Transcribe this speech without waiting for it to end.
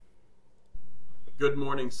Good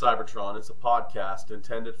Morning Cybertron is a podcast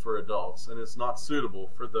intended for adults and is not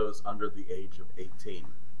suitable for those under the age of 18.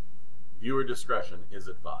 Viewer discretion is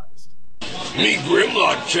advised. Me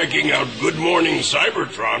Grimlock checking out Good Morning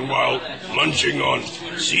Cybertron while munching on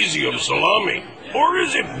cesium salami. Or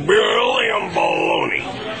is it beryllium bologna?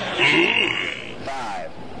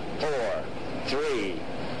 5, 4, 3,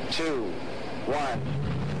 2, 1.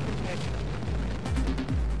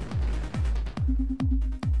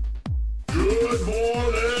 Good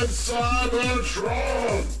Morning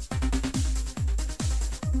Cybertron!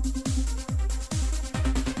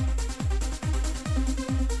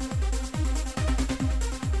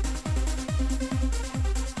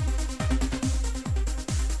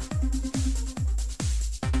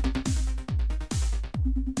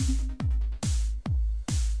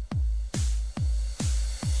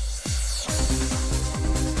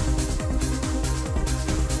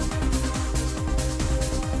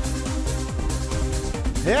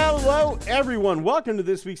 Hello, everyone. Welcome to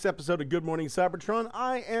this week's episode of Good Morning Cybertron.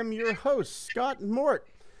 I am your host, Scott Mort.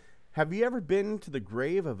 Have you ever been to the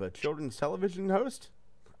grave of a children's television host?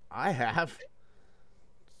 I have.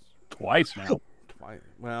 Twice now. Twice.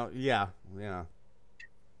 Well, yeah. You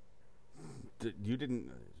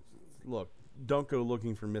didn't... Look, don't go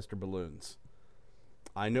looking for Mr. Balloons.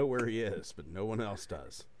 I know where he is, but no one else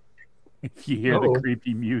does. If you hear the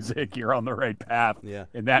creepy music, you're on the right path. Yeah.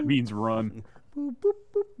 And that means run. Boop, boop,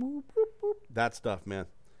 boop, boop, boop, boop. That stuff, man.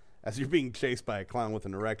 As you're being chased by a clown with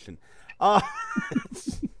an erection.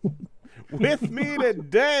 With me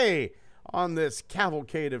today on this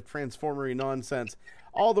cavalcade of transformery nonsense,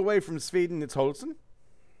 all the way from Sweden, it's Holson.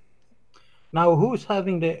 Now, who's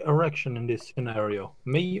having the erection in this scenario?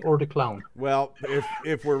 Me or the clown? Well,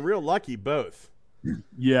 if we're real lucky, both.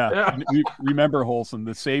 Yeah. Remember, Holson,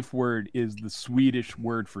 the safe word is the Swedish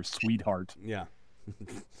word for sweetheart. Yeah.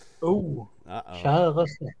 Oh. Uh-oh.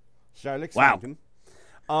 Charlotte Wow.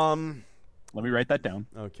 Slanken. Let me write that down.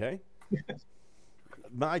 Okay.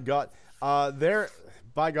 My God.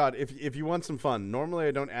 By God, if you want some fun, normally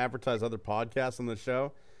I don't advertise other podcasts on the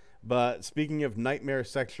show, but speaking of nightmare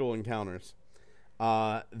sexual encounters,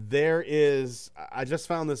 I just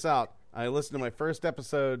found this out. I listened to my first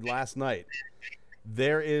episode last night.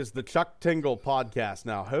 There is the Chuck Tingle podcast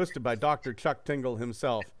now, hosted by Dr. Chuck Tingle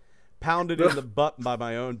himself, pounded in the butt by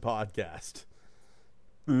my own podcast.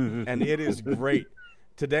 And it is great.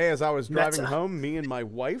 Today, as I was driving home, me and my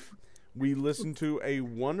wife, we listened to a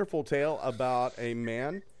wonderful tale about a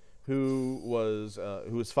man who was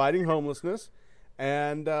fighting homelessness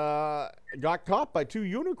and got caught by two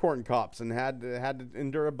unicorn cops and had to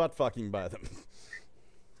endure a butt fucking by them.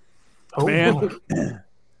 Oh, Man,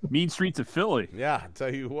 mean streets of Philly. Yeah, I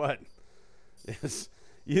tell you what. Yes,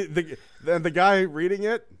 the guy reading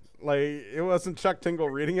it, like, it wasn't Chuck Tingle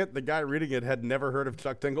reading it. The guy reading it had never heard of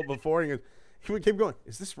Chuck Tingle before. He would keep going,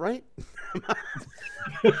 is this right?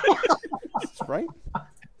 Is this right?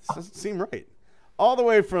 This doesn't seem right. All the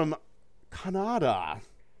way from Canada.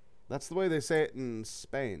 That's the way they say it in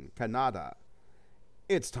Spain. Canada.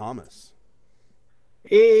 It's Thomas.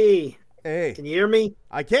 Hey, Hey. can you hear me?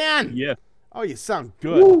 I can. Yeah. Oh, you sound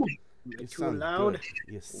good. Woo. You Too sound loud? good.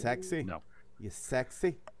 You sexy? No. You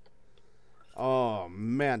sexy? Oh,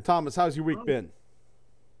 man. Thomas, how's your week been?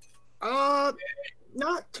 Not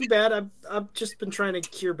too bad. I've just been trying to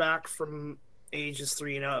cure back from ages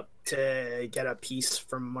 3 and up to get a piece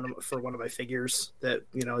from one of my figures that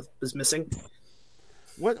was missing.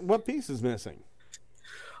 What piece is missing?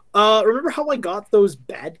 Remember how I got those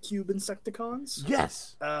Bad Cube Insecticons?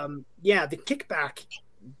 Yes. Yeah, the kickback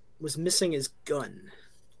was missing his gun.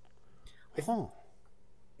 Oh.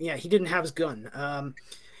 Yeah, he didn't have his gun.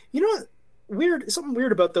 You know what? Something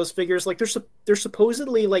weird about those figures. Like they're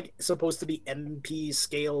supposedly supposed to be MP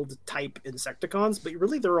scaled type Insecticons, but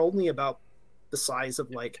really they're only about the size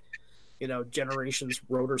of Generations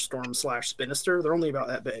Rotor Storm / Spinister. They're only about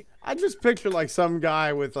that big. I just picture like some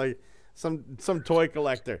guy with like some toy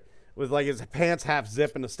collector with like his pants half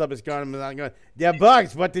zip and the stub is gone and going, yeah,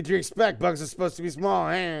 Bugs, what did you expect? Bugs is supposed to be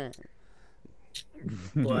small.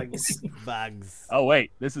 Bugs. Oh,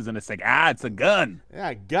 wait. This isn't a stick. It's a gun.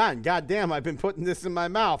 Yeah, gun. Goddamn, I've been putting this in my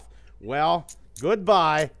mouth. Well,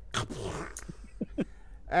 goodbye.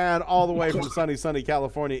 And all the way from sunny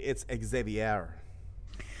California, it's Xavier.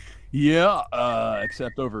 Yeah,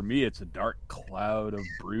 except over me, it's a dark cloud of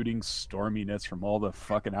brooding storminess from all the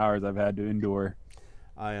fucking hours I've had to endure.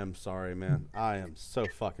 I am sorry, man. I am so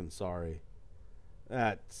fucking sorry.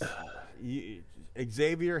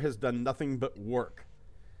 Xavier has done nothing but work.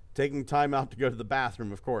 Taking time out to go to the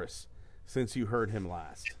bathroom, of course, since you heard him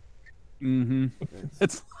last. Mm-hmm.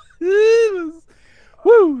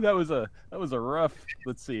 Woo! That was a rough.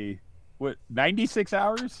 Let's see, what 96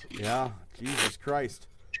 hours? Yeah, Jesus Christ.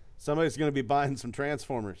 Somebody's going to be buying some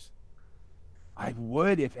Transformers. I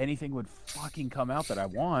would if anything would fucking come out that I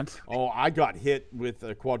want. Oh, I got hit with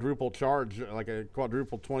a quadruple charge, like a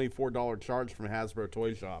quadruple $24 charge from Hasbro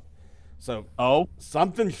Toy Shop. So Oh,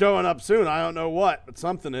 something's showing up soon. I don't know what, but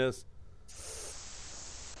something is.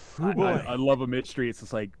 Oh, boy. I love a mystery. It's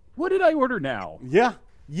just like, what did I order now? Yeah,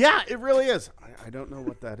 it really is. I don't know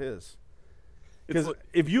what that is. Because like-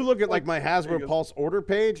 if you look at like my There you Hasbro go. Pulse order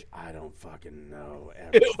page, I don't fucking know.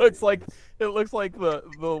 It looks like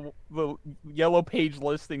the yellow page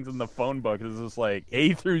listings in the phone book is just like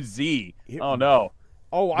A through Z. Oh no.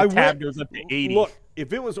 Oh, The I tab would goes up to 80. Look,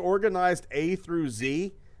 if it was organized A through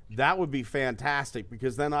Z, that would be fantastic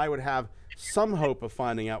because then I would have some hope of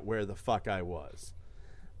finding out where the fuck I was.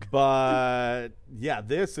 But yeah,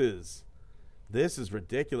 this is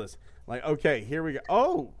ridiculous. Like, okay, here we go.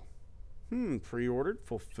 Oh, pre-ordered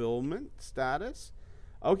fulfillment status.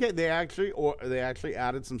 Okay, they actually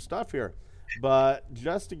added some stuff here. But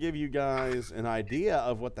just to give you guys an idea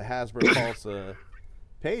of what the Hasbro Pulse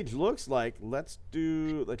page looks like, let's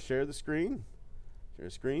share the screen. Share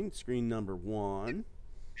screen number 1.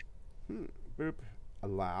 Boop.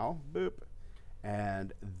 Allow. Boop.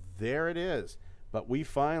 And there it is. But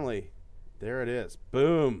there it is.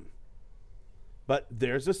 Boom. But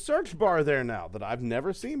there's a search bar there now that I've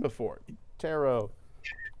never seen before. Pterosaur.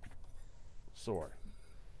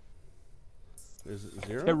 Is it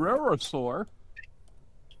 0? Pterosaur.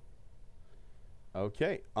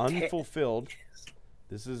 Okay, unfulfilled.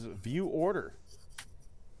 This is view order.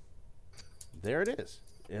 There it is.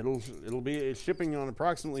 It'll be shipping on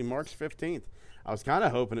approximately March 15th. I was kind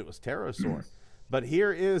of hoping it was Pterosaur. But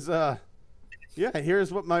here is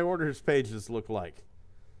here's what my orders pages look like.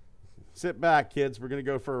 Sit back, kids. We're going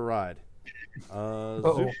to go for a ride.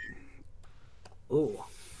 Zoop. Ooh.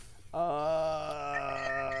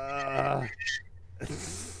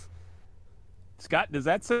 Scott, does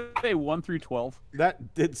that say 1 through 12?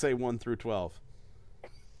 That did say 1 through 12.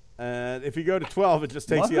 And if you go to 12, it just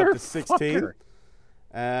takes you up to 16. Motherfucker.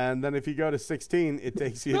 And then if you go to 16, it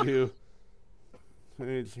takes you to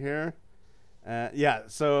here. Yeah,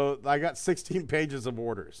 so I got 16 pages of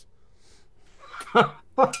orders.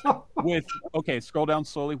 Scroll down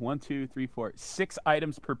slowly. 1, 2, 3, 4, 6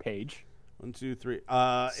 items per page. 1, 2, 3.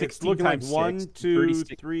 It's 16 looking like times 1, 6, 2,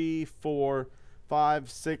 36. 3, 4, 5,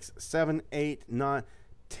 6, 7, 8, 9,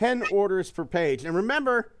 10 orders per page. And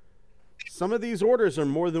remember, some of these orders are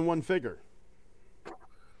more than one figure.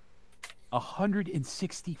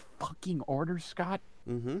 160 fucking orders, Scott?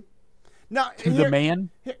 Mm-hmm. Now, To the man?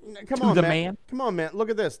 Come To on, the man. man? Come on, man. Look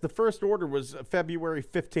at this. The first order was February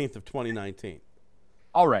 15th of 2019.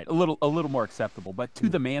 All right, a little more acceptable. But to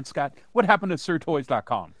the man, Scott, what happened to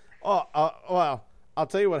SirToys.com? Well, I'll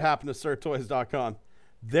tell you what happened to SirToys.com.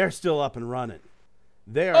 They're still up and running.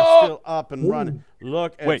 They are still up and running.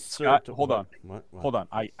 Look at Wait, Scott, Sir. hold on. What? Hold on.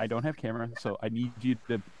 I don't have camera, so I need you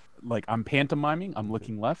to, like, I'm pantomiming. I'm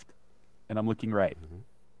looking left, and I'm looking right.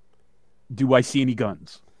 Do I see any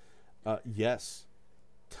guns? Yes.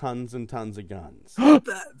 Tons and tons of guns.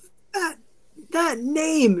 That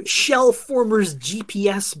name, Shellformer's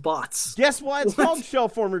GPS bots. Guess why it's What? called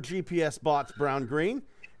Shellformer GPS Bots Brown Green?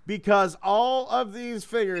 Because all of these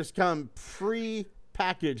figures come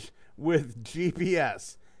pre-packaged with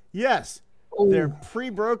GPS. Yes, they're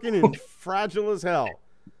pre-broken and fragile as hell.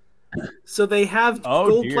 So they have Oh,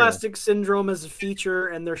 gold dear. plastic syndrome as a feature,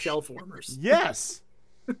 and they're Shellformers. Yes.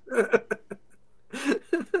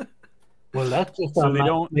 Well, that's just So a they match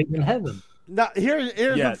don't- made in heaven. Now, here's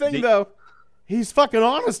Yeah, the thing, they- though. He's fucking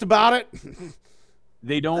honest about it.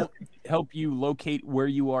 They don't help you locate where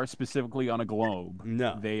you are specifically on a globe.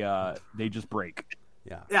 No. They just break.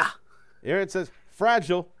 Yeah. Yeah. Here it says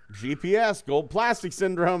fragile GPS gold plastic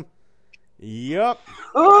syndrome. Yup.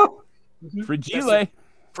 Oh, Fragile.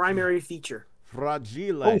 Primary feature.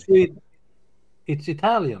 Fragile. oh shit. It's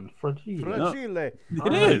Italian. Fragile. Fragile.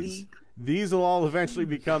 It is. These will all eventually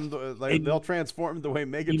become And- they'll transform the way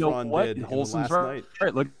Megatron You know what? did in the Wholesom's last right. night.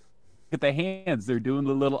 Right, look at the hands. They're doing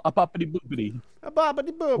the little uppity boopity.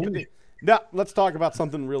 Boopity. Now, let's talk about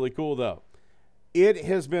something really cool, though. It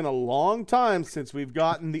has been a long time since we've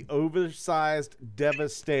gotten the oversized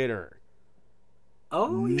Devastator.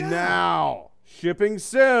 Oh, yeah. Now, shipping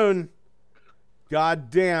soon.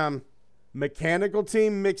 Goddamn. Mechanical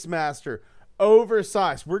Team Mixmaster.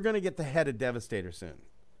 Oversized. We're going to get the head of Devastator soon.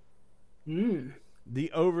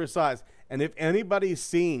 The oversized. And if anybody's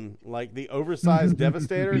seen like the oversized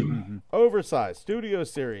Devastator, oversized Studio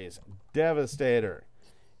Series Devastator,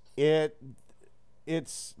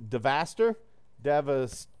 it's Devaster.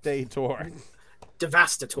 Devastator.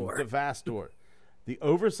 Devastator. The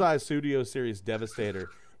oversized Studio Series Devastator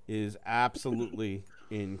is absolutely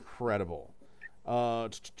incredible.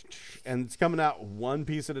 And it's coming out one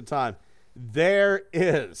piece at a time.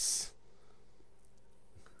 There's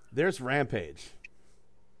Rampage.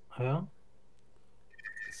 Yeah.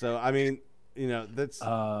 So, I mean, you know, that's...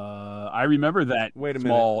 I remember that Wait a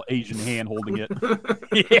small Asian hand holding it.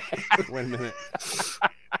 Yeah. Wait a minute.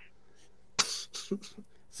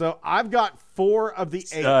 So, I've got 4 of the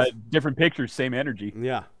 8. Different pictures, same energy.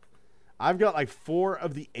 Yeah. I've got like 4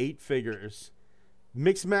 of the 8 figures.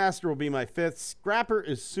 Mixmaster will be my 5th. Scrapper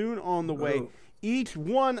is soon on the way. Each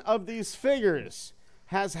one of these figures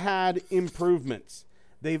has had improvements.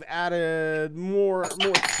 They've added more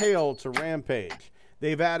tail to Rampage.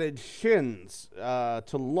 They've added shins to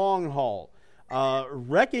Long Haul.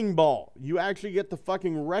 Wrecking Ball. You actually get the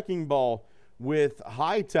fucking Wrecking Ball with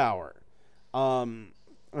Hightower.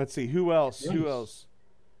 Let's see. Who else? Yes. Who else?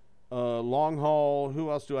 Long Haul. Who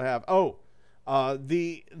else do I have? Oh,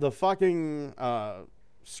 the fucking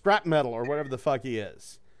scrap metal or whatever the fuck he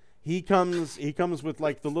is. He comes with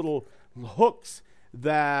like the little hooks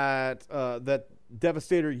that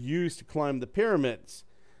Devastator used to climb the pyramids.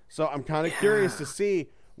 So I'm kind of curious to see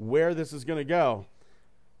where this is going to go.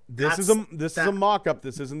 This is a mock-up.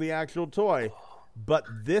 This isn't the actual toy, but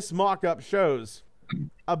this mock-up shows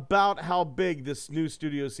about how big this new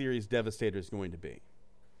Studio Series Devastator is going to be.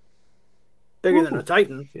 Bigger than a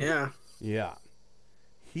Titan. Yeah. Yeah.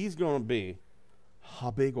 He's going to be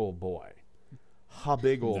a big old boy. A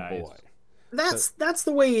big old Nice. boy. That's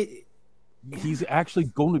the way. He's actually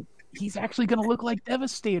going to look like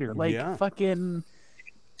Devastator. Like Yeah. fucking.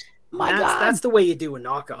 My God. That's the way you do a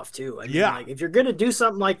knockoff too. I mean, Yeah. like, if you're gonna do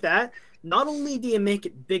something like that, not only do you make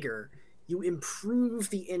it bigger, you improve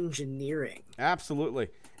the engineering. Absolutely.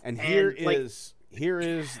 And And, here like- is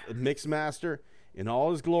Mixmaster in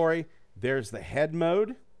all his glory. There's the head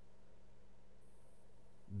mode.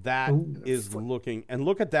 That is looking, and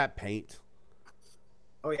look at that paint.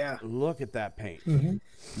 Oh yeah. Look at that paint.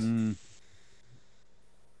 Mm.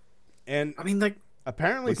 And I mean, like,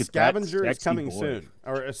 apparently Look at that Scavenger is sexy coming boy. soon.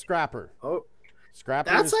 Or a Scrapper. oh,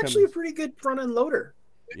 Scrapper that's is actually a coming. pretty good front end loader.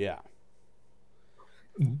 Yeah.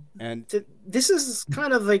 And This is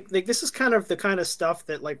kind of like this is kind of the kind of stuff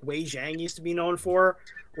that like Wei Zhang used to be known for,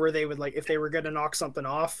 where they would, like, if they were gonna knock something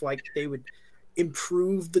off, like, they would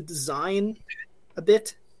improve the design a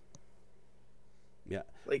bit. yeah.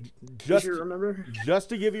 Like, Just you remember? Just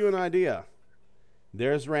to give you an idea,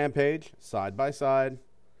 there's Rampage side by side.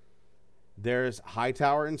 There's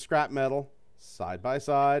Hightower and Scrap Metal side by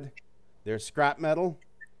side. There's Scrap Metal.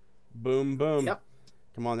 Boom, boom. Yep.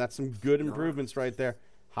 Come on, that's some good improvements right there.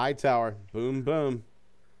 Hightower. Boom, boom.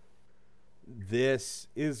 This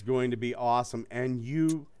is going to be awesome, and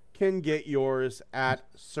you can get yours at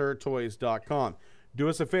sirtoys.com. Do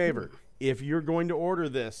us a favor. If you're going to order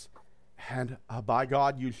this, and by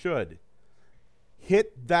God, you should,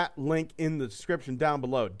 hit that link in the description down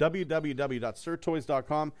below,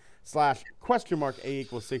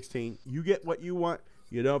 www.sirtoys.com/A=16. You get what you want.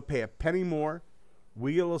 You don't pay a penny more.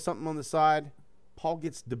 We get a little something on the side. Paul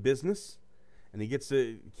gets the business, and he gets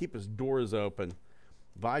to keep his doors open.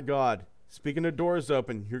 By God, speaking of doors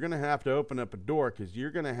open, you're going to have to open up a door, because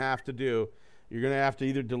you're going to have to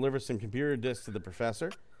either deliver some computer disks to the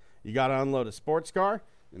professor, you got to unload a sports car,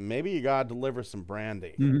 and maybe you got to deliver some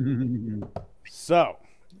brandy. So,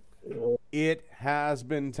 it has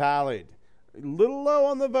been tallied. A little low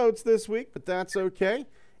on the votes this week, but that's okay.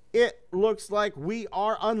 It looks like we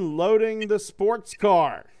are unloading the sports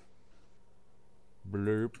car.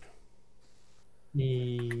 Bloop.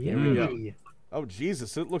 Here we go. Oh,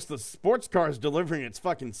 Jesus. It looks the sports car is delivering its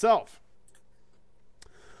fucking self.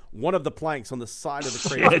 One of the planks on the side of the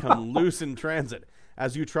crate has come loose in transit.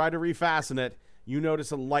 As you try to refasten it, you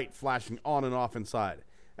notice a light flashing on and off inside.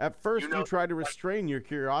 At first, you try to restrain your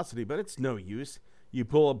curiosity, but it's no use. You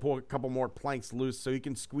pull a couple more planks loose so you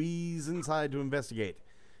can squeeze inside to investigate.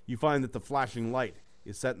 You find that the flashing light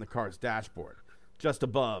is set in the car's dashboard, just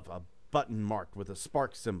above a button marked with a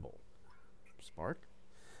spark symbol. Spark?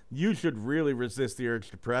 You should really resist the urge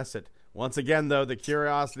to press it. Once again, though, the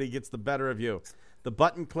curiosity gets the better of you. The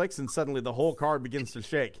button clicks and suddenly the whole car begins to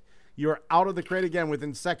shake. You are out of the crate again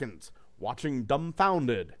within seconds, watching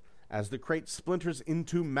dumbfounded as the crate splinters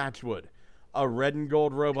into matchwood. A red and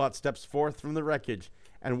gold robot steps forth from the wreckage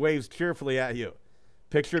and waves cheerfully at you.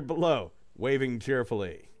 Pictured below, waving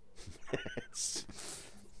cheerfully.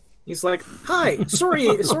 He's like, "Hi, sorry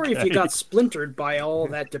if you got splintered by all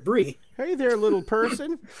that debris." Hey there, little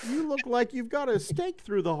person. You look like you've got a stake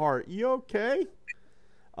through the heart. You okay?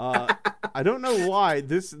 I don't know why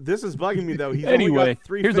this is bugging me though. He's Anyway, only got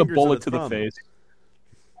 3 here's a fingers bullet and to the thumb. face.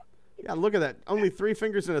 Yeah, look at that. Only 3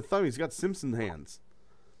 fingers and a thumb. He's got Simpson hands.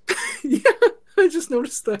 Yeah, I just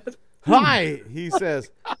noticed that. Hi, he says.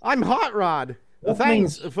 I'm Hot Rod. That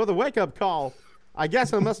Thanks means- for the wake-up call. I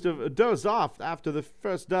guess I must have dozed off after the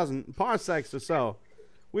first dozen parsecs or so.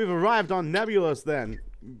 We've arrived on Nebulos then.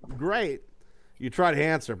 Great. You tried to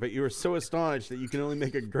answer, but you were so astonished that you can only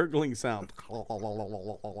make a gurgling sound.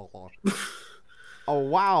 Oh,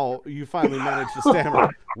 wow, you finally managed to stammer.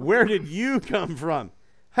 Where did you come from?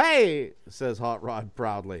 Hey, says Hot Rod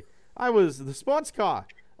proudly. I was the sports car.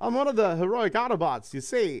 I'm one of the heroic Autobots, you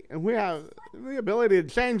see, and we have the ability to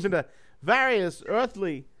change into various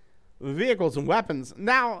earthly vehicles and weapons.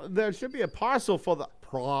 Now, there should be a parcel for the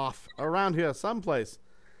prof around here someplace.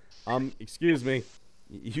 Excuse me,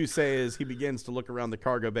 you say as he begins to look around the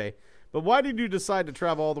cargo bay. But why did you decide to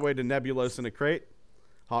travel all the way to Nebulos in a crate?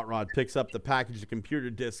 Hot Rod picks up the package of computer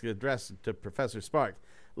discs addressed to Professor Spark.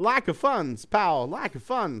 Lack of funds, pal, lack of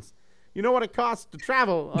funds. You know what it costs to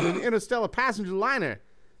travel on an interstellar passenger liner?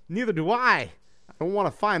 Neither do I. I don't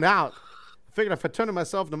want to find out. I figured if I turned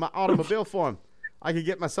myself into my automobile form, I could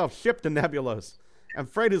get myself shipped to Nebulos. And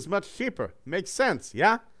freight is much cheaper. Makes sense,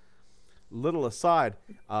 yeah? Little aside,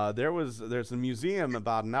 there's a museum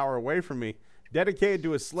about an hour away from me dedicated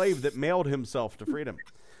to a slave that mailed himself to freedom.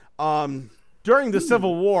 During the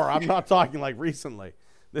Civil War, I'm not talking like recently.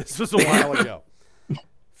 This was a while ago.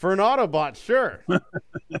 For an Autobot, sure.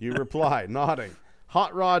 You reply, nodding.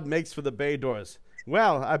 Hot Rod makes for the bay doors.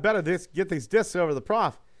 Well, I better get these discs over to the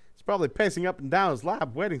prof. He's probably pacing up and down his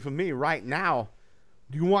lab waiting for me right now.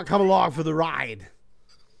 Do you want to come along for the ride?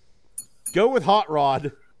 Go with Hot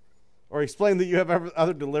Rod, or explain that you have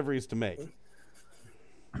other deliveries to make.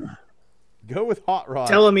 Go with Hot Rod.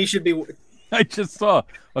 Tell him he should be. I just saw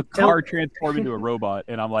a car transform into a robot,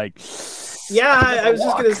 and I'm like, Yeah, I was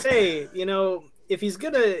just gonna say, if he's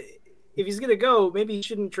gonna go, maybe he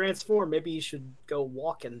shouldn't transform. Maybe he should go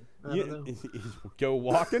walking. I don't know. Go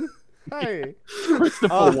walking? Hey. Christopher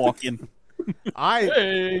Walken.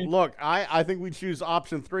 I think we choose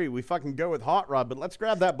option 3. We fucking go with Hot Rod, but let's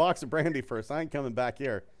grab that box of brandy first. I ain't coming back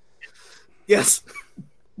here. Yes.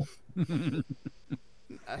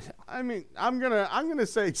 I mean, I'm gonna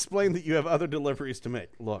say explain that you have other deliveries to make.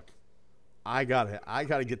 Look, I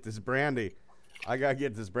gotta get this brandy. I gotta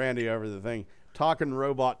get this brandy over the thing. Talking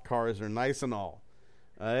robot cars are nice and all.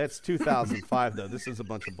 It's 2005 though. This is a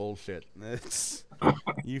bunch of bullshit.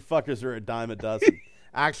 You fuckers are a dime a dozen.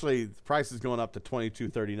 Actually, the price is going up to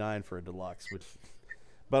 $22.39 for a deluxe,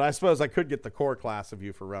 but I suppose I could get the core class of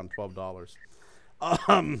you for around $12.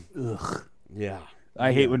 Yeah.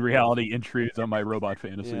 I hate when reality intrudes on my robot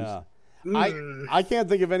fantasies. Yeah. I can't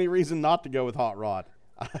think of any reason not to go with Hot Rod.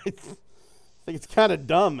 I think it's kind of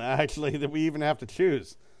dumb, actually, that we even have to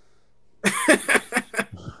choose.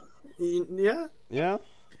 Yeah. Yeah?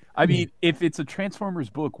 I mean, if it's a Transformers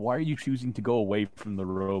book, why are you choosing to go away from the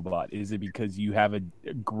robot? Is it because you have a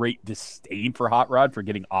great disdain for Hot Rod for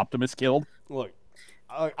getting Optimus killed? Look,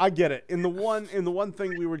 I get it. In the one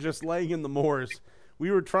thing we were just laying in the moors,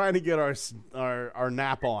 we were trying to get our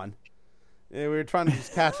nap on. And we were trying to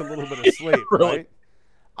just catch a little bit of sleep, Really? right?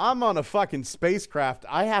 I'm on a fucking spacecraft.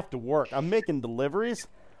 I have to work. I'm making deliveries.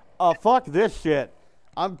 Fuck this shit.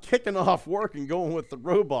 I'm kicking off work and going with the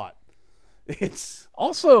robot. It's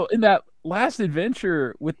Also, in that last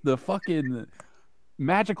adventure with the fucking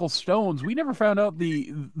magical stones, we never found out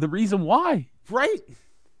the reason why. right.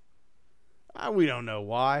 We don't know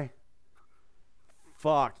why.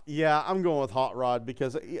 Fuck. Yeah, I'm going with Hot Rod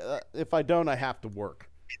because if I don't, I have to work.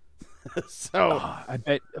 So I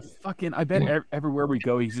bet everywhere we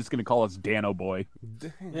go, he's just gonna call us Dano Boy.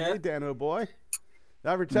 Hey, Dano boy. Did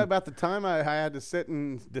I ever tell you about the time I had to sit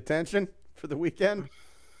in detention for the weekend?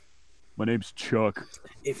 My name's Chuck.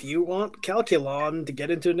 If you want Calculon to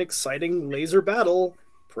get into an exciting laser battle,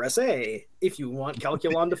 press A. If you want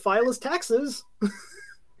Calculon to file his taxes,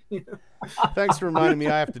 Thanks for reminding me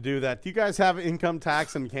I have to do that. Do you guys have income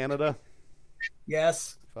tax in Canada?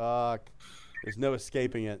 yes. Fuck. There's no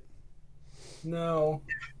escaping it. No.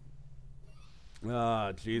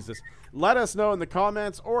 Ah, Jesus. Let us know in the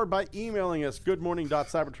comments or by emailing us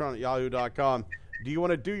goodmorning.cybertron@yahoo.com. Do you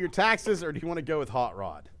want to do your taxes or do you want to go with Hot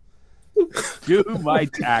Rod? Do my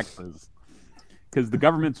taxes. Because the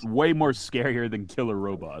government's way more scarier than killer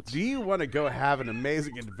robots. Do you want to go have an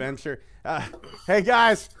amazing adventure? Hey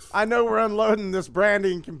guys, I know we're unloading this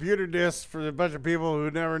brandy and computer discs for a bunch of people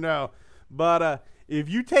who never know, but if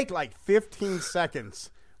you take like 15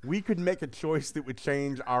 seconds, we could make a choice that would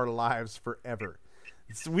change our lives forever.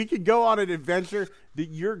 So we could go on an adventure that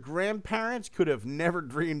your grandparents could have never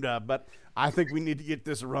dreamed of, but I think we need to get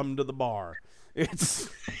this rum to the bar. It's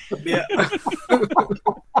Yeah.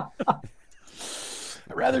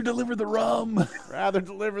 I'd rather deliver the rum. rather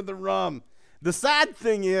deliver the rum. The sad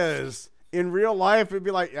thing is, in real life, it'd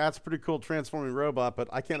be like, yeah, that's a pretty cool transforming robot, but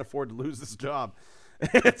I can't afford to lose this job.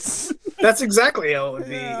 It's That's exactly how it would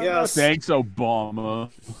be. Yeah, Yes. Thanks, Obama.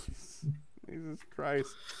 Jesus Christ.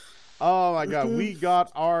 Oh my God, we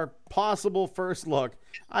got our possible first look.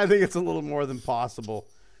 I think it's a little more than possible.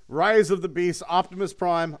 Rise of the Beast, Optimus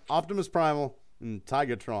Prime, Optimus Primal, and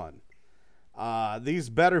Tigatron. These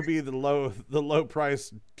better be the low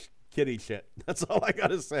price kitty shit. That's all I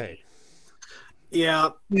gotta say. Yeah.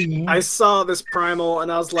 I saw this Primal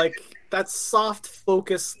and I was like, that soft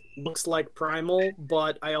focus looks like Primal,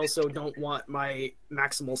 but I also don't want my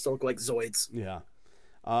Maximals to look like Zoids. Yeah.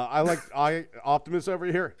 I Optimus over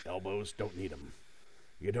here. Elbows, don't need them.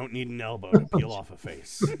 You don't need an elbow to peel off a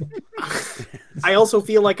face. I also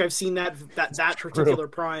feel like I've seen that particular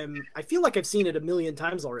Prime. I feel like I've seen it a million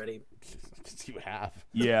times already. You have.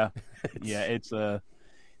 Yeah, it's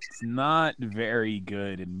not very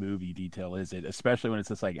good in movie detail, is it? Especially when it's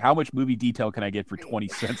just like, how much movie detail can I get for 20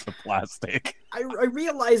 cents of plastic? I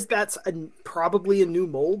realize that's probably a new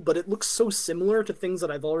mold, but it looks so similar to things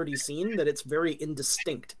that I've already seen that it's very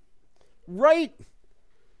indistinct. Right.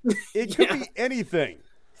 It could Yeah. be anything.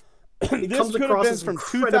 It This comes could have across been as from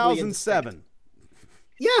incredibly 2007.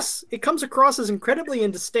 Yes, it comes across as incredibly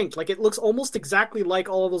indistinct. Like it looks almost exactly like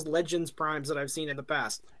all of those Legends Primes that I've seen in the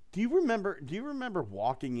past. Do you remember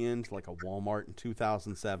walking into like a Walmart in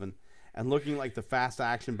 2007 and looking like the fast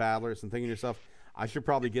action battlers and thinking to yourself, I should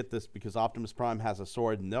probably get this because Optimus Prime has a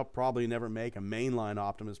sword and they'll probably never make a mainline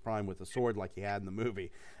Optimus Prime with a sword like he had in the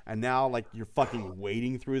movie. And now like you're fucking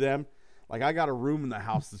wading through them. Like I got a room in the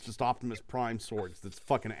house that's just Optimus Prime swords that's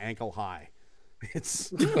fucking ankle high.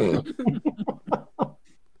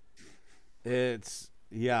 It's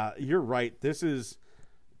yeah, you're right. This is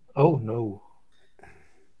Oh no.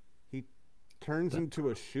 turns into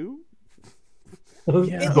a shoe.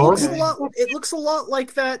 It looks a lot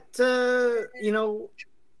like that.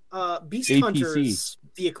 Beast APC. Hunters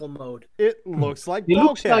vehicle mode. It looks like It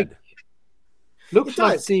looks Bulkhead. Looks It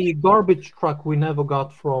like does. the garbage truck we never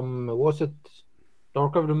got from, was it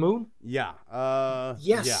Dark of the Moon? Yeah.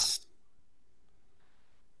 Yes.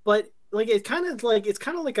 But like it's kind of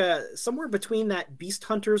like a somewhere between that Beast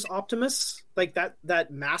Hunters Optimus, like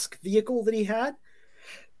that mask vehicle that he had.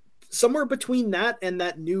 Somewhere between that and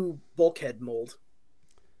that new Bulkhead mold.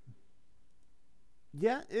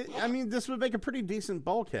 Yeah. I mean, this would make a pretty decent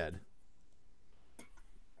Bulkhead.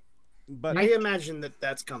 But I imagine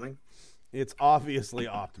that's coming. it's obviously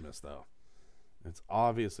Optimus, though. It's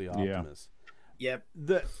obviously Optimus. Yep.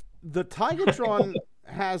 The Tigatron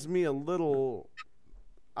has me a little.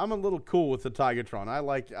 I'm a little cool with the Tigatron. I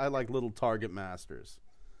like little target masters.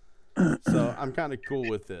 So I'm kind of cool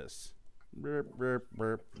with this. Burp, burp,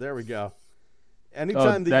 burp. There we go.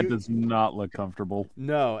 Anytime That does not look comfortable.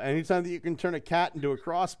 No, anytime that you can turn a cat into a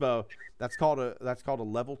crossbow, that's called a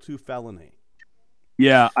level 2 felony.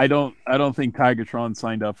 Yeah, I don't think Tigatron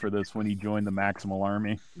signed up for this when he joined the Maximal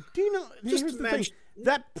Army. Do you know? Just Here's the thing. imagine-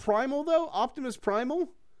 That Primal though, Optimus Primal,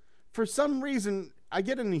 for some reason I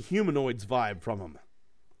get an Inhumanoids vibe from him.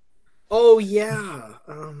 Oh yeah.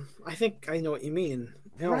 I think I know what you mean.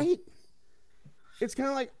 Yeah. Right? It's kind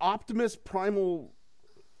of like Optimus Primal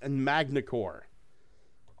and Magnacore.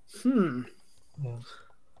 Hmm. Yeah.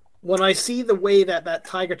 When I see the way that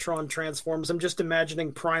Tigatron transforms, I'm just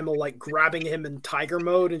imagining Primal like grabbing him in Tiger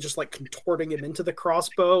mode and just like contorting him into the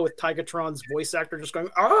crossbow with Tigatron's voice actor just going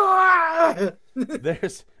ah.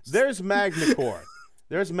 There's Magnacore.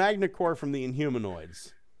 There's Magnacore from the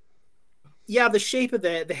Inhumanoids. Yeah, the shape of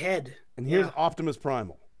the head. And here's Yeah. Optimus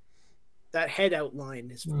Primal. That head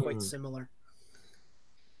outline is quite similar.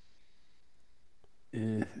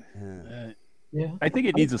 Yeah. I think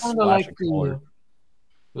it needs a kinda splash like of color.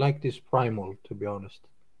 like this Primal, to be honest.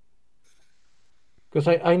 Because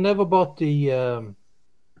I never bought the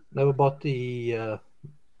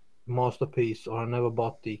Masterpiece, or I never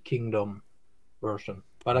bought the Kingdom version,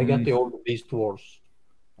 but I got the old Beast Wars.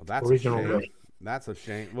 Well, that's Original a shame. version. That's a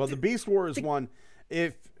shame. Well, the Beast Wars one,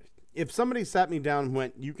 if somebody sat me down and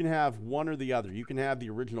went, you can have one or the other. You can have the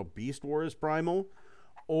original Beast Wars Primal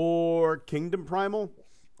or Kingdom Primal.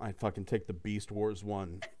 I'd fucking take the Beast Wars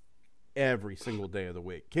one every single day of the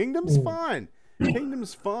week. Kingdom's fine.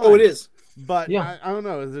 Kingdom's fine. Oh, it is. But Yeah. I don't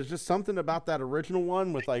know. There's just something about that original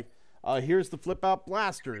one with like, here's the flip out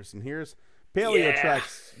blasters and here's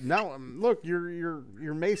Paleotrex. Now look, your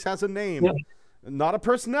mace has a name. Yeah. Not a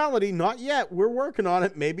personality, not yet. We're working on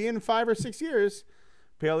it. Maybe in 5 or 6 years,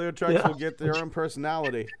 paleo trucks will get their own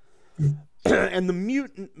personality. And the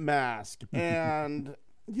mutant mask, and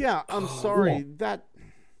I'm sorry that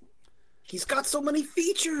he's got so many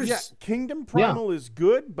features. Yeah, Kingdom Primal is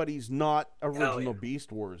good, but he's not original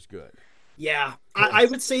Beast Wars good. Yeah, I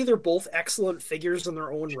would say they're both excellent figures in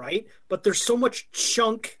their own right, but there's so much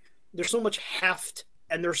chunk, there's so much heft,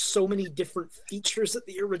 and there's so many different features that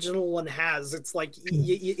the original one has. It's like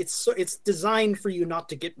it's designed for you not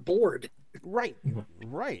to get bored. Right.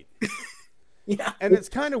 Yeah, and it's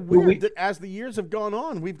kind of weird that as the years have gone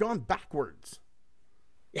on, we've gone backwards.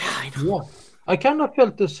 Yeah, I know. Yeah, I kind of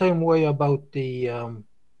felt the same way about the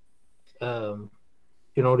the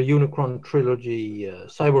Unicron trilogy,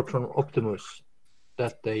 Cybertron Optimus,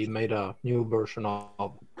 that they made a new version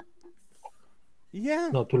of. Yeah.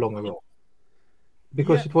 Not too long ago.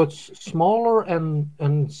 Because it was smaller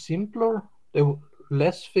and simpler. There were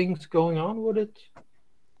less things going on with it.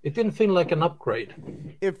 It didn't feel like an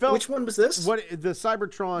upgrade. It felt. Which one was this? The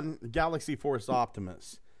Cybertron Galaxy Force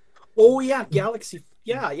Optimus. Oh yeah, Galaxy.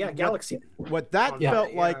 Yeah, Galaxy. What that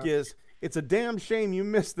felt like is, it's a damn shame you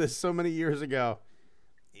missed this so many years ago.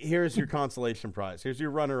 Here's your consolation prize. Here's your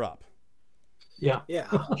runner-up. Yeah.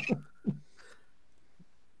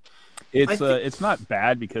 It's not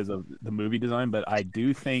bad because of the movie design, but I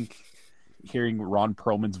do think hearing Ron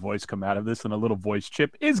Perlman's voice come out of this and a little voice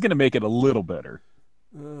chip is going to make it a little better.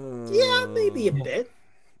 Yeah, maybe a bit.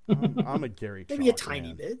 I'm a Gary. Maybe a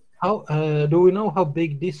tiny bit. How do we know how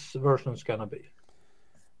big this version's gonna be?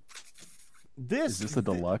 Is this a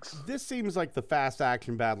deluxe? This seems like the fast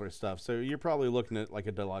action battler stuff, so you're probably looking at like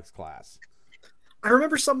a deluxe class. I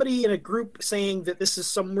remember somebody in a group saying that this is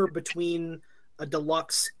somewhere between a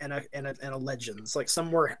deluxe and a Legends, like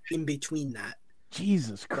somewhere in between that.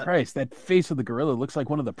 Jesus Christ, that face of the gorilla looks like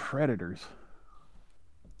one of the Predators.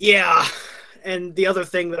 Yeah, and the other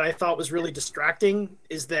thing that I thought was really distracting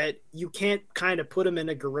is that you can't kind of put him in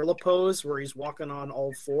a gorilla pose where he's walking on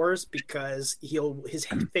all fours because his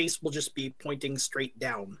face will just be pointing straight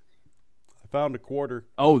down. I found a quarter.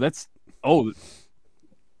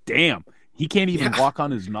 Damn. He can't even walk on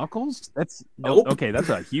his knuckles? That's okay, that's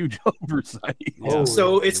a huge oversight. Yeah.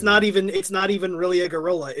 So it's not even really a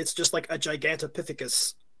gorilla. It's just like a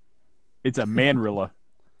Gigantopithecus. It's a manrilla.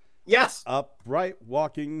 Yes. Upright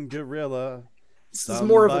walking gorilla. This is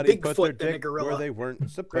more of a Bigfoot than a gorilla. Where they weren't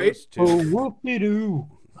supposed to. Oh, whoopie-doo.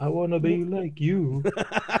 I want to be like you.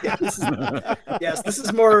 This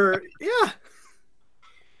is more,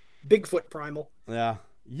 Bigfoot primal. Yeah.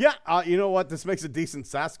 Yeah, you know what? This makes a decent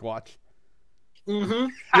Sasquatch. Mm-hmm.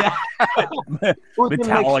 Yeah.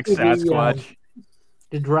 Metallic Sasquatch.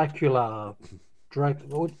 The Dracula.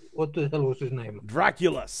 What the hell was his name?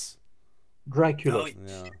 Draculus. Dracula.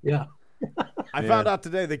 Yeah. I found out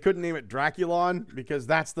today they couldn't name it Draculon because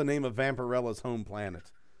that's the name of Vampirella's home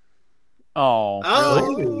planet. Oh.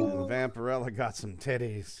 Really? And Vampirella got some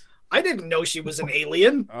titties. I didn't know she was an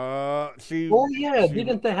alien.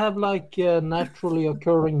 Didn't they have like naturally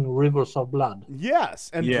occurring rivers of blood? Yes,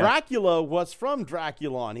 and Dracula was from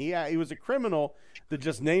Draculon. He was a criminal that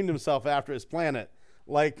just named himself after his planet.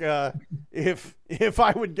 Like if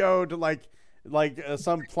I would go to like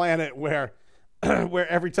some planet where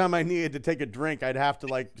every time I needed to take a drink, I'd have to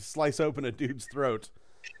like slice open a dude's throat.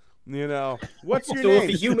 You know, what's your name? If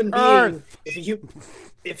a human being,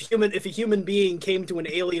 if a human being came to an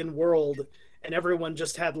alien world and everyone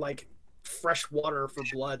just had like fresh water for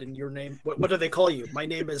blood, and your name, what do they call you? My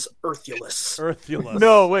name is Earthulus. Earthulus.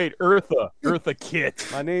 No, wait, Eartha Kitt.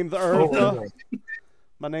 My name's Eartha.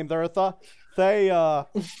 My name's Eartha. They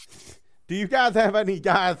do you guys have any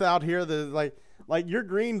guys out here that like your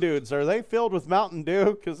green dudes? Are they filled with Mountain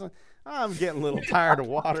Dew? Because I'm getting a little tired of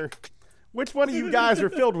water. Which one of you guys are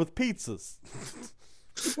filled with pizzas?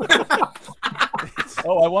 I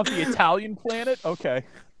want the Italian planet? Okay.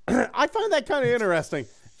 I find that kind of interesting.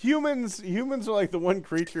 Humans are like the one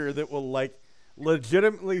creature that will like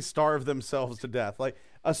legitimately starve themselves to death. Like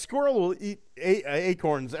a squirrel will eat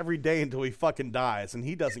acorns every day until he fucking dies, and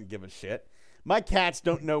he doesn't give a shit. My cats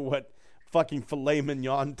don't know what fucking filet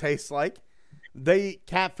mignon tastes like. They eat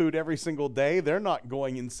cat food every single day. They're not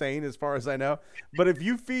going insane as far as I know. But if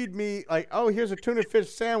you feed me like, oh, here's a tuna fish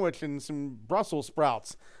sandwich and some Brussels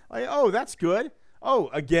sprouts. Like, oh, that's good. Oh,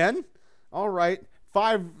 again? All right.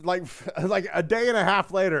 5 like a day and a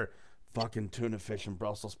half later, fucking tuna fish and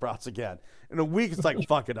Brussels sprouts again. In a week, it's like,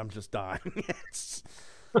 fuck it, I'm just dying.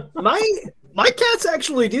 My cats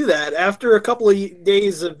actually do that. After a couple of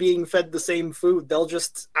days of being fed the same food, they'll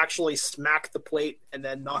just actually smack the plate and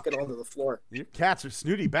then knock it onto the floor. Your cats are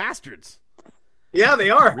snooty bastards. Yeah, they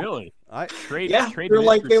are. Really? I Trade, Yeah, trade they're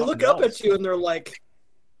like for they something look up else. at you and they're like,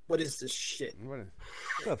 "What is this shit?" what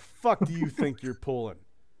the fuck do you think you're pulling?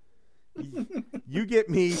 You get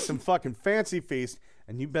me some fucking fancy feast,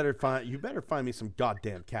 and you better find me some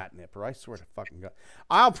goddamn catnip, or I swear to fucking God,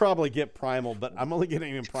 I'll probably get Primal, but I'm only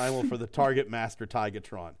getting him Primal for the Target Master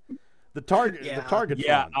Tigatron. The Targetron.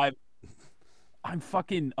 Yeah, I'm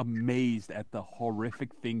fucking amazed at the horrific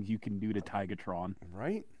things you can do to Tigatron.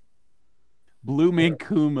 Right? Blue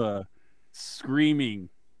Mankuma screaming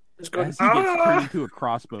Just going, as he gets turned "Ah!" into a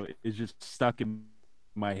crossbow is just stuck in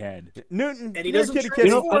my head. Newton, And he come here, doesn't kitty,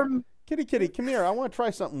 transform. kitty, come here. I want to try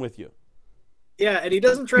something with you. Yeah, and he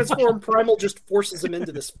doesn't transform. Primal just forces him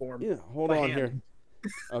into this form. Yeah, hold by on hand. here.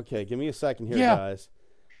 Okay, give me a second here, Yeah. guys.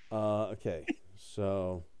 Okay,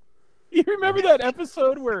 so You remember that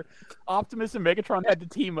episode where Optimus and Megatron had to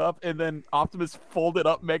team up, and then Optimus folded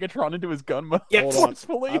up Megatron into his gun mode Yeah, hold on.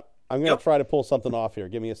 forcefully? I'm going to Yep. try to pull something off here.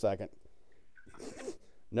 Give me a second.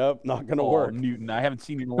 Nope, not going to Oh, work. Newton, I haven't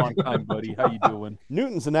seen you in a long time, buddy. How you doing?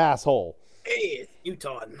 Newton's an asshole. Hey,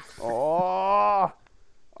 Newton. Oh,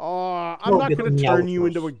 I'm not get going to me turn out you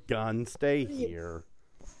into a first. gun. Stay here.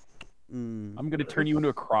 I'm going to turn you into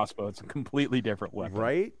a crossbow. It's a completely different weapon.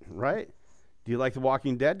 Right? Do you like The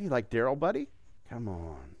Walking Dead? Do you like Daryl, buddy? Come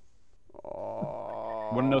on. Oh.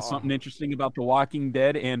 Want to know something interesting about The Walking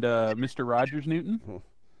Dead and Mr. Rogers, Newton?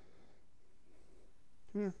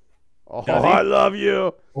 Oh, Does he? I love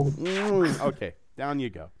you. Okay, down you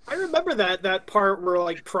go. I remember that part where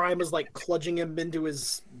like Prime was like clutching him into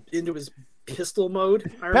his pistol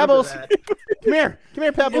mode. I remember Pebbles, that. come here,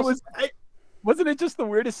 Pebbles. Wasn't it just the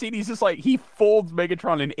weirdest scene? He's just like, he folds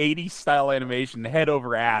Megatron in 80s style animation, head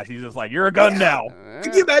over ass. He's just like, you're a gun now.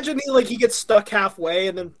 Could you imagine he gets stuck halfway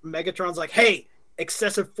and then Megatron's like, "Hey,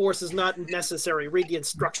 excessive force is not necessary. Read the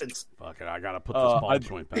instructions." Fuck it, I gotta put this ball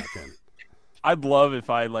joint back in. I'd love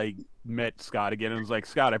if I met Scott again and was like,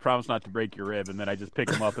 Scott, I promise not to break your rib, and then I just pick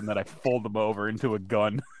him up and then I fold him over into a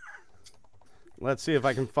gun. Let's see if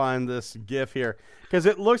I can find this GIF here, because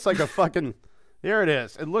it looks like a fucking. There it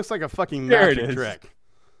is. It looks like a fucking There it magic is. trick.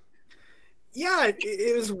 Yeah,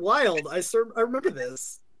 it was wild. I remember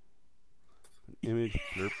this. Image.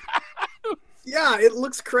 Yeah, it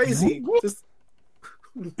looks crazy. Just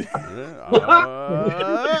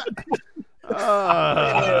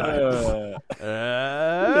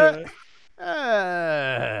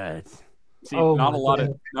See, Oh not my a lot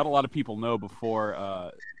God. of people know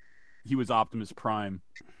before he was Optimus Prime.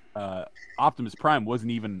 Optimus Prime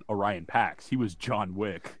wasn't even Orion Pax. He was John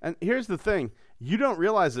Wick. And here's the thing: you don't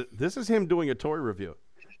realize that this is him doing a toy review.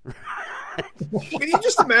 can you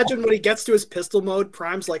just imagine when he gets to his pistol mode?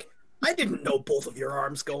 Prime's like, "I didn't know both of your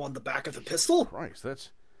arms go on the back of the pistol." Christ,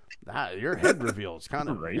 that your head reveal is kind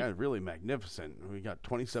of Right. yeah, really magnificent. We got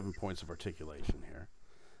 27 points of articulation here.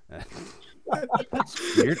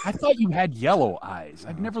 That's weird. I thought you had yellow eyes.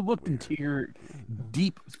 I've never looked into your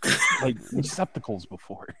deep receptacles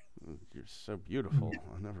before. You're so beautiful.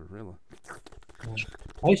 I never realized.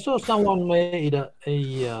 I saw someone made a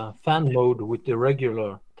fan mode with the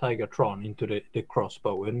regular Tigatron into the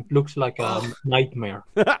crossbow, and it looks like a nightmare.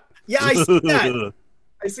 Yeah, I seen that.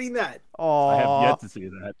 I seen that. Oh, I have yet to see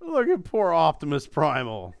that. look at poor Optimus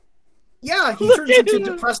Primal. Yeah, he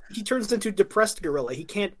turns into depressed gorilla. He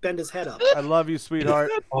can't bend his head up. I love you,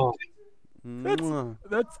 sweetheart. Oh, Mwah.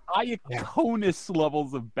 That's Iaconus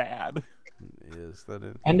levels of bad. Is that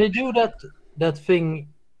it? and they do that thing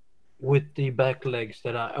with the back legs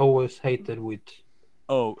that I always hated with.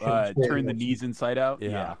 Oh, Transformers. turn the knees inside out?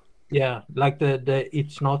 Yeah. Yeah, like the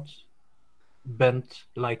it's not bent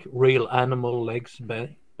like real animal legs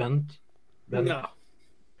bent. No.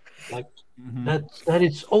 Like Mhm. that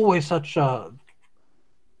is always such a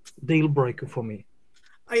deal breaker for me.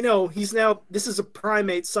 I know. This is a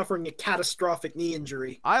primate suffering a catastrophic knee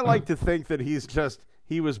injury. I like to think that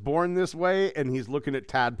he was born this way and he's looking at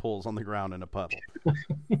tadpoles on the ground in a puddle.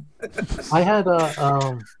 I had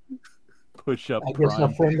a Push up I guess a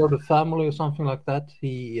Prime. friend of the family or something like that.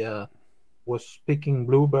 He was picking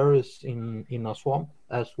blueberries in a swamp,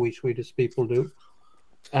 as we Swedish people do,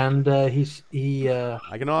 and he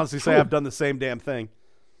I can honestly say I've done the same damn thing.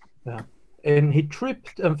 and he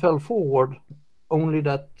tripped and fell forward. Only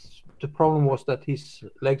that the problem was that his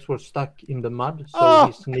legs were stuck in the mud, so Oh!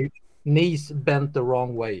 his knees bent the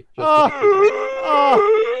wrong way. Oh,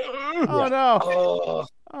 no! Oh,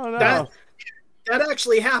 Oh no! that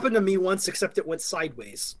actually happened to me once, except it went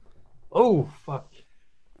sideways. Oh fuck!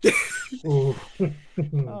 Oh.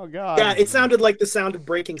 Oh god! Yeah, it sounded like the sound of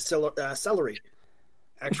breaking celery.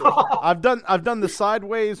 Actually, I've done the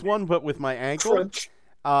sideways one, but with my ankle, crunch.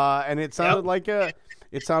 and it sounded like a.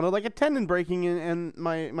 It sounded like a tendon breaking and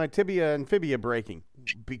my tibia and fibia breaking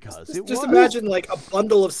because it Just was. imagine like a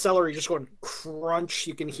bundle of celery just going crunch.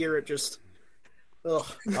 You can hear it just. Ugh.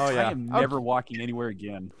 Oh yeah. I am never walking anywhere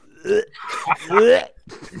again.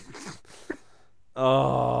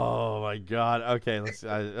 Oh my god. Okay, let's.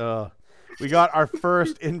 We got our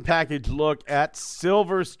first in-package look at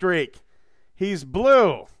Silver Streak. He's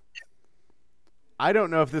blue. I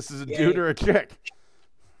don't know if this is a dude or a chick.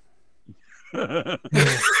 The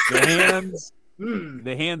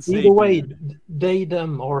hands say Either way, dude. they,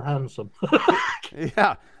 them, or handsome.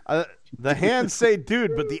 Yeah. The hands say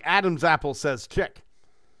dude, but the Adam's apple says chick.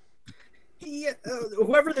 Yeah,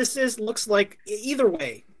 whoever this is looks like. Either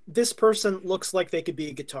way, this person looks like they could be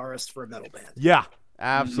a guitarist for a metal band. Yeah,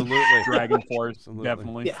 absolutely. Dragon Force, Absolutely.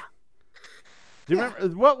 definitely. Yeah. Do you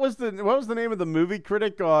remember what was the name of the movie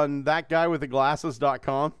critic on that guy with the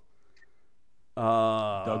glasses.com?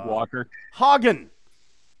 Doug Walker. Hagen.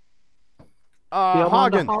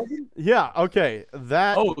 Amanda Hagen. Yeah, okay.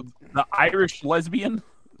 That Oh, the Irish lesbian.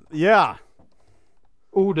 yeah.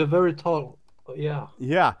 Oh, the very tall. Yeah.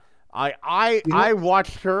 Yeah. I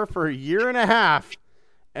watched her for a year and a half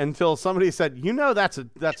until somebody said, that's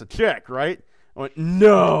a chick, right? I went,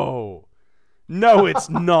 no, it's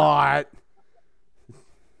not.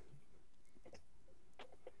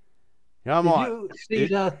 Come Did on. you see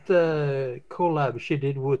that collab she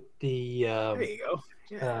did with the There you go.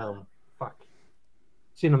 Yeah.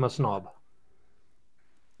 Cinema Snob?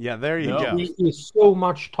 Yeah, there you No. go. He is so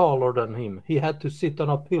much taller than him. He had to sit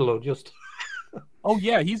on a pillow just. Oh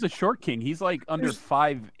yeah, he's a short king. He's like under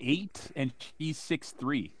 5'8", and he's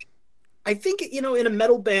 6'3". I think in a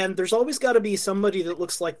metal band, there's always got to be somebody that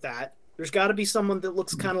looks like that. There's got to be someone that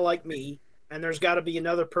looks kind of like me, and there's got to be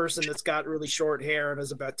another person that's got really short hair and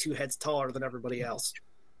is about 2 heads taller than everybody else.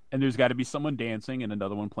 And there's got to be someone dancing and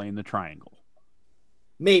another one playing the triangle.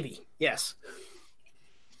 Maybe, yes.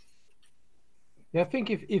 Yeah, I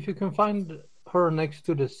think if you can find her next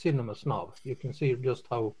to the Cinema Snob, you can see just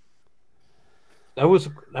how. That was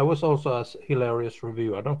also a hilarious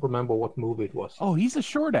review. I don't remember what movie it was. Oh, he's a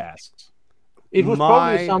short ass. It was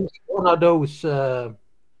probably one of those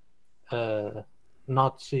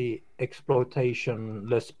Nazi exploitation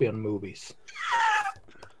lesbian movies.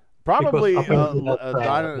 Probably Because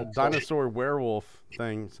a dinosaur werewolf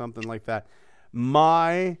thing, something like that.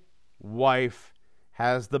 My wife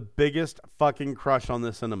has the biggest fucking crush on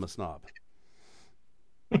the Cinema Snob.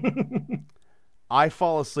 I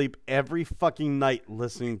fall asleep every fucking night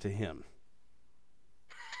listening to him.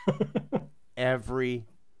 Every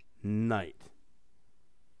night.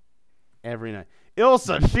 Every night.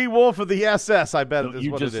 Ilsa, she-wolf of the SS, I bet is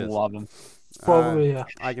You what just it is. love him. Probably, yeah.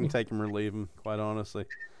 I can take him or leave him, quite honestly.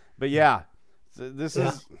 But yeah, this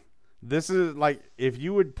is like, if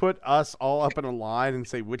you would put us all up in a line and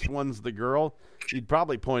say which one's the girl, you'd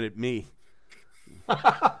probably point at me.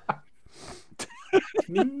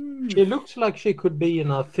 She looks like she could be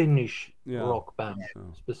in a Finnish Yeah. rock band,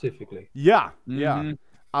 specifically. Yeah, yeah. Mhm.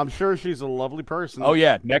 I'm sure she's a lovely person. Oh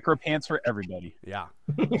yeah, necro pants for everybody. Yeah.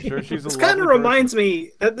 I'm sure she's a This lovely kind of person. reminds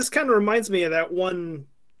me. This kind of reminds me of that one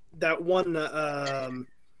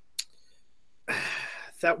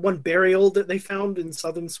burial that they found in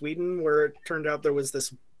southern Sweden, where it turned out there was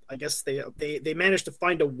this. I guess they managed to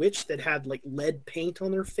find a witch that had like lead paint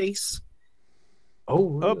on her face. Oh,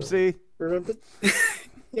 really? Oopsie. Remember?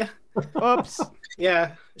 Yeah. Oops.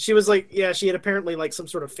 Yeah. She was like, she had apparently like some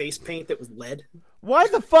sort of face paint that was lead. Why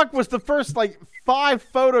the fuck was the first 5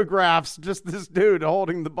 photographs just this dude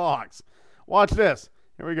holding the box? Watch this.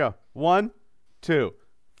 Here we go. 1, 2,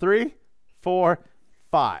 3, 4,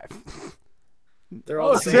 5. They're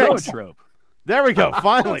all the It's a same. Six. zoetrope. There we go.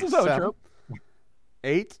 Finally. It's a zoetrope.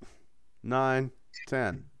 8, 9,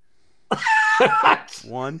 10.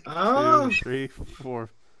 1, Oh. 2, 3, 4.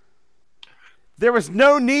 There was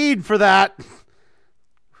no need for that.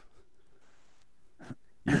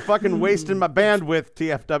 You're fucking wasting my bandwidth,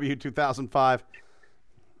 TFW 2005.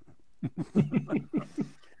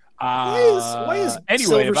 Why is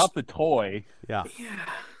Anyway, Silver about the toy. Yeah.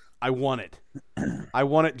 I want it. I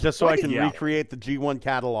want it just so I can Yeah. recreate the G1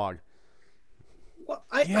 catalog. Well,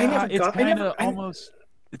 I Yeah, never it's got. I kind never. of almost.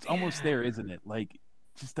 It's almost there, isn't it? Like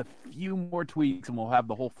just a few more tweaks, and we'll have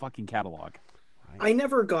the whole fucking catalog. I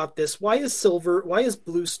never got this. Why is silver? Why is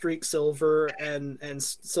Blue Streak silver and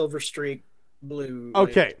Silver Streak blue?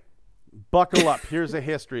 Okay. Buckle up. Here's a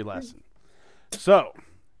history lesson. So,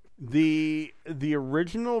 the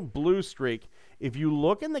original Blue Streak, if you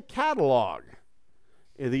look in the catalog,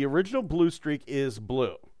 the original Blue Streak is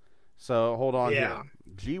blue. So, hold on Yeah. here.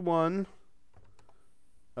 G1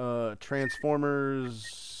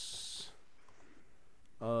 Transformers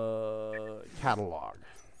catalog.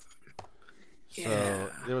 Yeah. So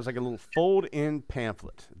there was like a little fold-in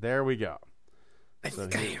pamphlet. There we go. I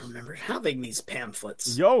think I remember having these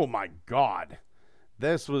pamphlets. Yo, my God.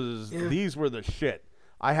 These were the shit.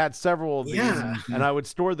 I had several of these, and I would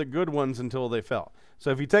store the good ones until they fell.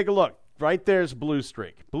 So if you take a look, right there's Blue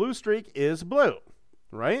Streak. Blue Streak is blue,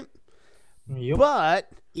 right? Yep.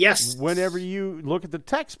 But Yes. whenever you look at the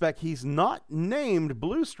tech spec, he's not named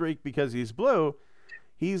Blue Streak because he's blue.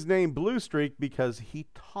 He's named Blue Streak because he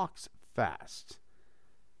talks fast.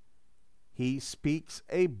 He speaks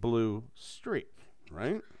a blue streak,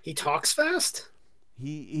 right? He talks fast?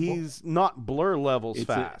 He's not blur levels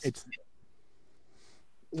fast.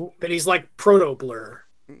 But he's like proto blur.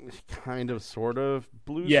 Kind of, sort of.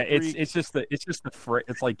 Blue Yeah, Streak. it's just the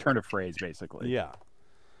it's like turn of phrase basically. Yeah.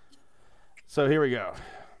 So here we go.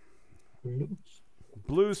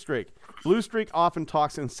 Blue Streak. Blue Streak often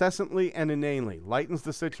talks incessantly and inanely, lightens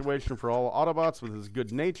the situation for all Autobots with his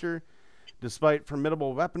good nature. Despite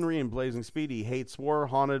formidable weaponry and blazing speed, he hates war,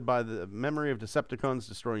 haunted by the memory of Decepticons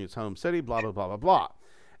destroying his home city, blah, blah, blah, blah, blah.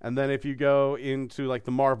 And then if you go into like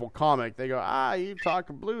the Marvel comic, they go, you talk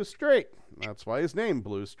a Blue Streak. That's why his name,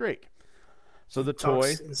 Blue Streak. So the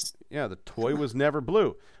toy was never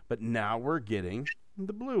blue. But now we're getting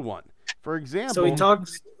the blue one. For example, So he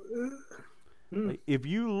talks. if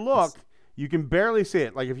you look, you can barely see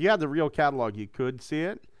it. Like if you had the real catalog, you could see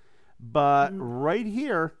it. But right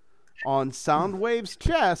here on Soundwave's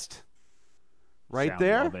chest, right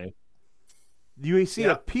there, you see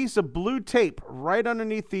a piece of blue tape right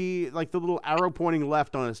underneath the little arrow pointing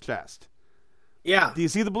left on his chest. Yeah. Do you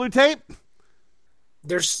see the blue tape?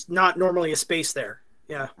 There's not normally a space there.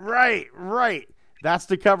 Yeah. Right. That's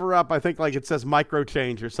to cover up, I think, like it says micro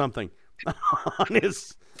change or something on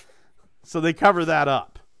his. So they cover that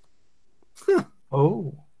up.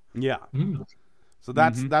 Oh. Yeah. So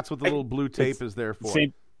that's what the little blue tape is there for.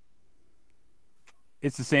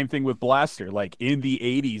 It's the same thing with Blaster. Like in the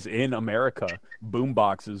 80s in America,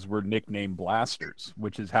 boomboxes were nicknamed blasters,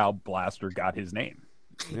 which is how Blaster got his name.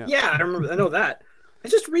 Yeah, I know that. I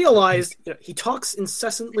just realized he talks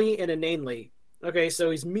incessantly and inanely. Okay, so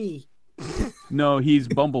he's me. No, he's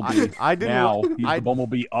Bumblebee. I didn't now. He's the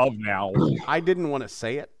Bumblebee of now. I didn't want to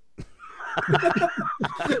say it.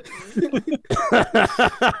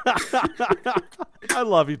 I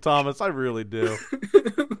love you, Thomas. I really do.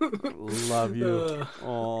 Love you.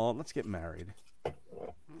 Oh, let's get married.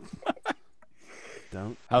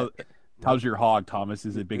 Don't. How's your hog, Thomas?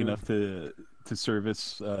 Is it big enough to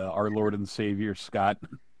service our Lord and Savior Scott?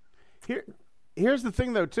 Here's the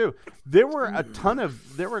thing, though, too. There were a ton of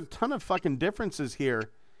fucking differences here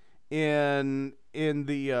in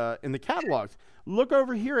the catalogs. Look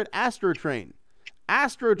over here at Astrotrain.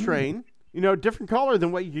 Astrotrain, different color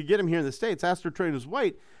than what you could get him here in the States. Astrotrain is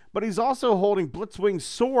white, but he's also holding Blitzwing's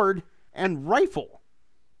sword and rifle.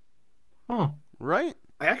 Huh. Right?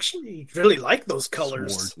 I actually really like those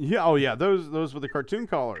colors. Yeah, oh yeah, those were the cartoon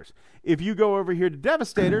colors. If you go over here to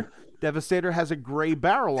Devastator, Devastator has a gray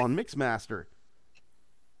barrel on Mixmaster.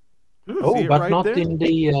 Oh, but right not there? in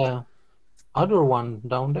the other one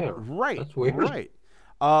down there. Right. That's weird. Right.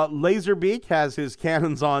 Laserbeak has his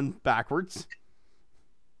cannons on backwards.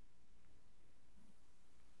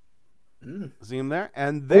 See him there?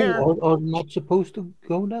 And there. Are not supposed to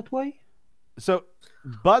go that way? So,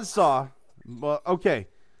 Buzzsaw. Well, okay.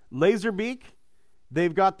 Laserbeak.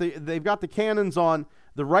 They've got the cannons on.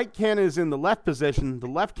 The right cannon is in the left position. The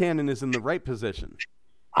left cannon is in the right position.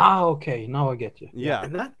 Ah, okay. Now I get you. Yeah.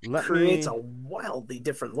 And that creates a wildly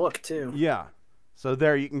different look, too. Yeah. So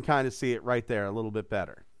there you can kind of see it right there a little bit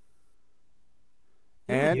better.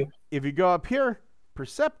 And if you go up here,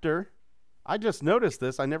 Perceptor, I just noticed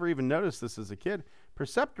this. I never even noticed this as a kid.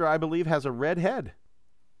 Perceptor, I believe, has a red head.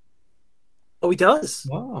 Oh, he does?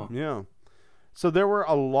 Wow. Yeah. So there were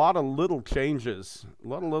a lot of little changes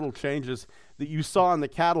that you saw in the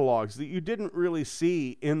catalogs that you didn't really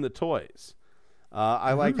see in the toys.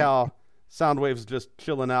 I like how Soundwave's just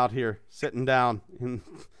chilling out here, sitting down in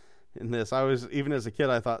this. Even as a kid,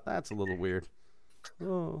 I thought, that's a little weird.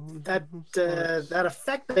 Oh, that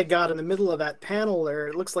effect they got in the middle of that panel there,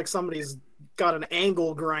 it looks like somebody's got an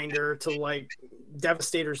angle grinder to like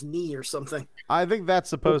Devastator's knee or something. I think that's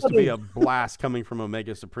supposed to be a blast coming from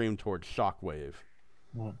Omega Supreme towards Shockwave.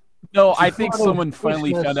 No, I think someone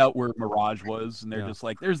finally found out where Mirage was, and they're just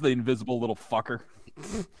like, there's the invisible little fucker.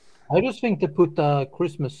 I just think they put a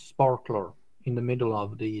Christmas sparkler in the middle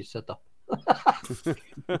of the setup.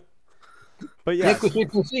 But yeah, because you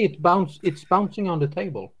can see it's bouncing on the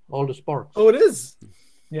table, all the sparks. Oh, it is?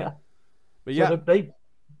 Yeah. But yeah, so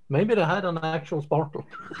maybe they had an actual sparkler.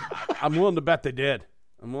 I'm willing to bet they did.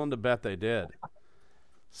 I'm willing to bet they did.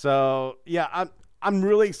 So yeah, I'm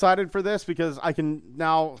really excited for this because I can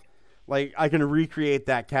now, like, I can recreate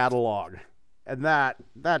that catalog, and that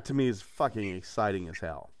to me is fucking exciting as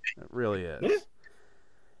hell. It really is. Yeah.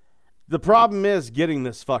 The problem is getting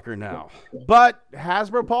this fucker now, but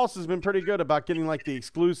Hasbro Pulse has been pretty good about getting like the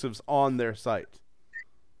exclusives on their site.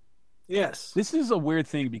 Yes. This is a weird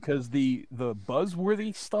thing because the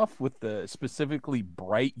buzzworthy stuff with the specifically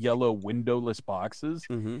bright yellow windowless boxes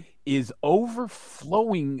is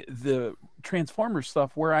overflowing the Transformers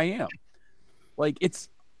stuff where I am. Like, it's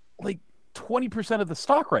like 20% of the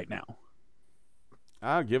stock right now.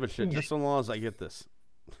 I don't give a shit just so long as I get this.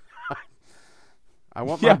 I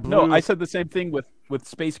want my blue. No, I said the same thing with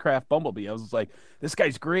Spacecraft Bumblebee. I was like, this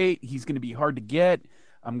guy's great. He's going to be hard to get.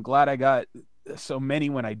 I'm glad I got so many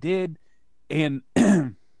when I did. And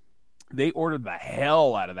they ordered the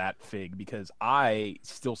hell out of that fig because I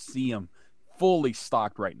still see them fully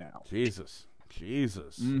stocked right now. Jesus.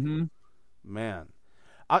 Mm-hmm. Man.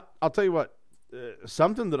 I'll tell you what,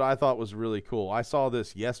 something that I thought was really cool. I saw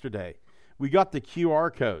this yesterday. We got the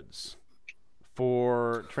QR codes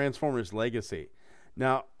for Transformers Legacy.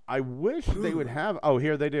 Now, I wish they would have... Oh,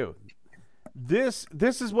 here they do. This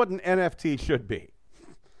is what an NFT should be.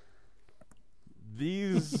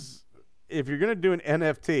 These... If you're going to do an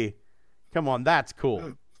NFT, come on, that's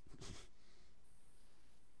cool.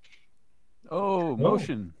 Oh,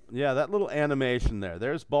 motion. Yeah, that little animation there.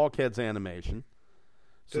 There's Bulkhead's animation.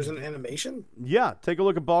 There's an animation? Yeah, take a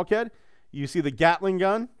look at Bulkhead. You see the Gatling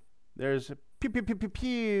gun. There's pew, pew, pew, pew,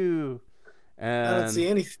 pew. And I don't see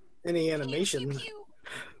any animation.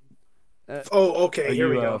 Okay, here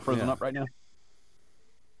we go. Frozen up right now?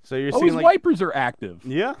 So you're Oh, seeing his like... wipers are active.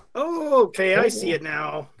 Yeah. Oh, okay, I see it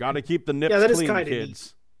now. Got to keep the nips that is clean, kinda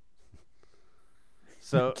kids.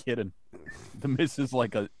 So Kidding. The missus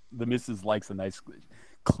likes a nice,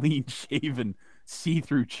 clean shaven,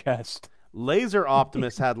 see-through chest. Laser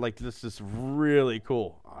Optimus had like this really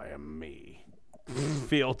cool "I am me"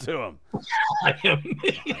 feel to him. I am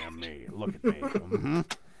me. I am me. Look at me.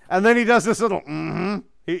 And then he does this little.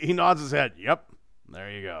 He nods his head. Yep.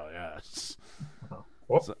 There you go. Yes.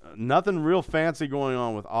 So, nothing real fancy going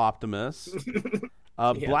on with Optimus.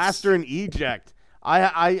 Blaster and Eject.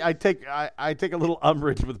 I take a little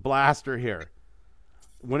umbrage with Blaster here.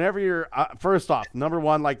 Whenever you're first off, number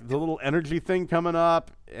one, like the little energy thing coming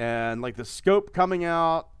up and like the scope coming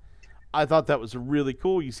out, I thought that was really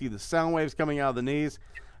cool. You see the sound waves coming out of the knees.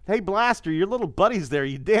 Hey, Blaster, your little buddy's there.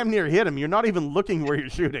 You damn near hit him. You're not even looking where you're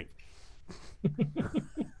shooting.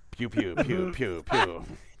 Pew pew pew pew pew.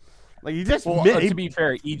 Like you just to be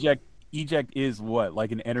fair, Eject is what,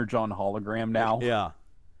 like an Energon hologram now. Yeah.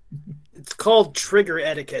 It's called trigger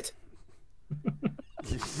etiquette.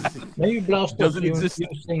 Maybe Blast Doesn't was exist.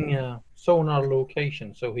 using sonar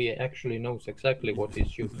location, so he actually knows exactly what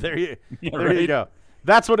he's shooting. There you right? go.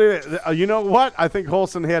 That's what it is. You know what? I think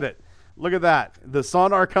Holson hit it. Look at that. The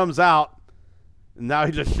sonar comes out, and now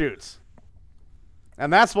he just shoots.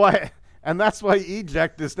 And that's why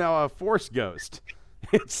Eject is now a Force Ghost.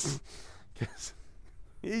 It's because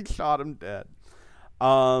he shot him dead.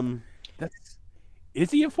 Is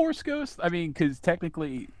he a Force Ghost? I mean, because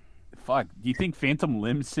technically, do you think Phantom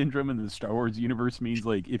Limb Syndrome in the Star Wars universe means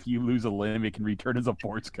like if you lose a limb, it can return as a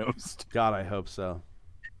Force Ghost? God, I hope so.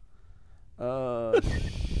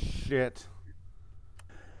 Shit.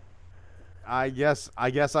 I guess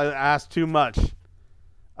I asked too much.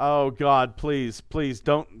 Oh God, please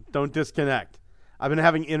don't disconnect. I've been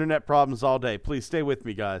having internet problems all day. Please stay with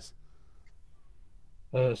me, guys.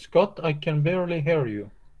 Scott, I can barely hear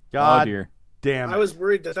you. God Oh dear. damn it. I was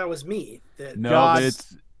worried that was me. No, God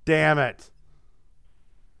it's damn it.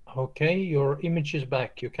 Okay, your image is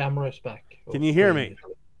back. Your camera is back. Can you hear me?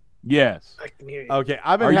 yes. I can hear you. Okay,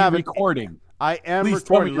 I've been Are you having recording? I am Please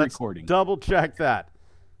tell recording. me you're Let's recording. double check that.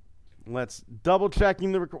 Let's double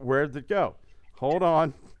checking the where did it go? Hold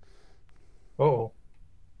on. Oh,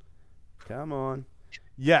 Come on.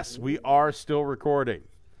 Yes, we are still recording.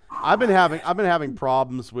 I've been having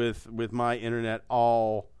problems with my internet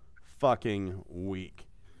all fucking week.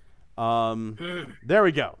 There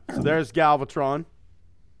we go. So there's Galvatron.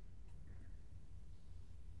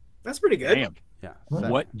 That's pretty good. Damn. Yeah.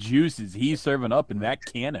 What juice is he serving up in that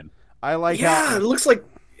cannon? I like Yeah, how it looks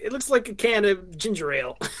like a can of ginger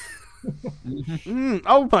ale.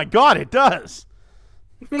 oh my god, it does.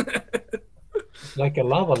 like a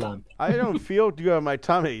lava lamp. I don't feel good on my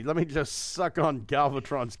tummy. Let me just suck on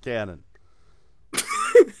Galvatron's cannon.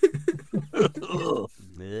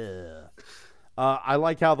 Yeah. I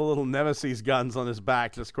like how the little Nemesis guns on his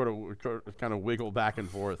back just kind of wiggle back and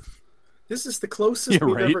forth. This is the closest Yeah,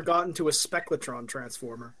 we've right. ever gotten to a Spectratron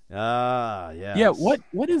transformer. Ah, yeah. Yeah,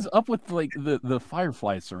 what is up with like the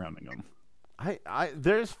fireflies surrounding them?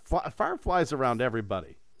 There's fireflies around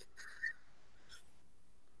everybody.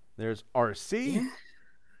 There's RC.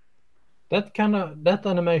 Yeah. That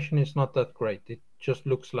animation is not that great. It just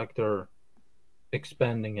looks like they're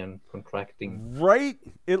expanding and contracting. Right?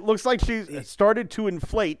 It looks like she started to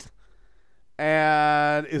inflate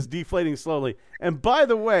and is deflating slowly. And by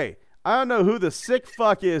the way, I don't know who the sick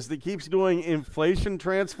fuck is that keeps doing inflation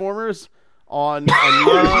transformers on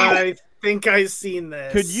YouTube. I think I've seen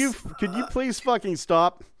this. Could you please fucking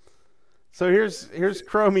stop? So here's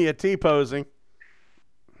Chromia T-posing.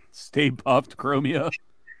 Stay puffed, Chromia.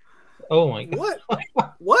 Oh my god.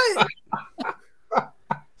 What? What?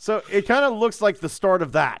 So it kind of looks like the start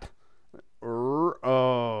of that.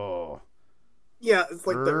 Oh. Yeah, it's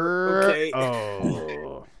like the okay.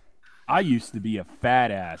 Oh. I used to be a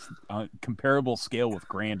fat ass on comparable scale with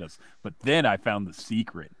Grandis, but then I found the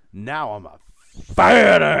secret. Now I'm a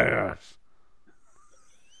fat ass.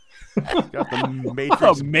 Got the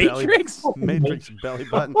Matrix, The Matrix? Matrix belly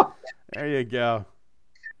button. There you go.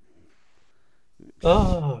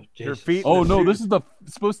 Oh, Your Jesus. feet. in Oh the no, shoes. this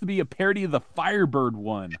is supposed to be a parody of the Firebird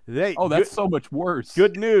one. They, Oh, that's so much worse.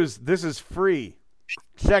 good news. This is free.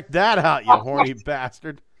 Check that out, you horny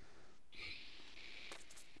bastard.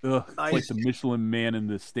 Ugh, it's I- like the Michelin Man and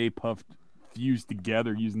the Stay Puffed fused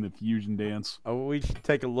together using the fusion dance. Oh, we should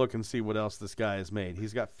take a look and see what else this guy has made.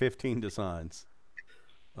 He's got 15 designs.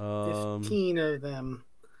 15 of them.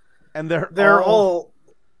 And they're They're all.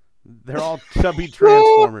 chubby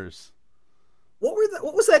transformers. What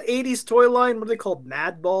was that 80s toy line? What are they called?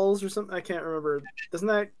 Mad Balls or something? I can't remember. Doesn't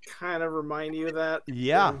that kind of remind you of that?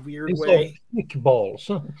 Yeah. In a weird It's all way. thick balls.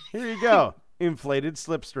 Here you go. Inflated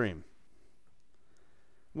Slipstream.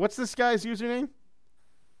 What's this guy's username?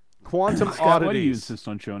 Quantum Scott, why do you Oddities. insist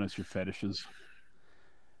on showing us your fetishes?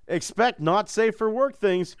 Expect not safe for work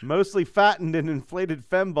things, mostly fattened and inflated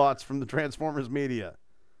fembots from the Transformers media.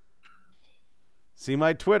 See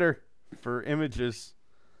my Twitter for images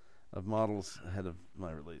of models ahead of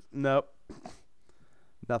my release. Nope.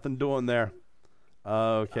 Nothing doing there.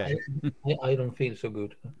 Okay. I don't feel so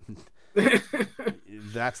good.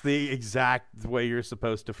 That's the exact way you're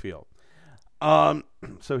supposed to feel.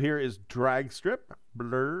 So here is Drag Strip.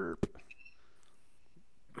 Blurp.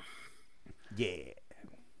 Yeah.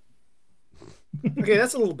 Okay,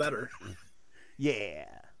 that's a little better. Yeah.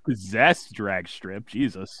 Possessed drag strip,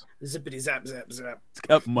 Jesus. Zippity zap zap zap. It's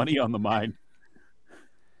got money on the mind.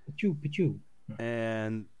 Pichu.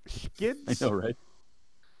 And Skids. I know, right?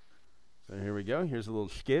 So here we go. Here's a little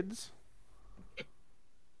Skids.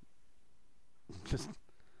 Just,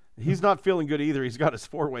 he's not feeling good either. He's got his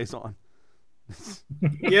four-ways on.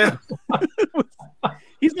 Yeah,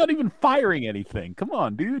 He's not even firing anything. Come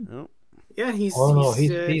on, dude. Nope. yeah. He's Oh, no, he's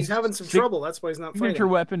he's having some sig- trouble. That's why he's not Signature fighting.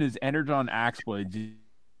 weapon is Energon Axe Blade.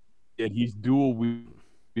 Yet he's dual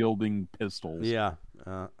wielding pistols. Yeah.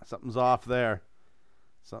 Something's off there.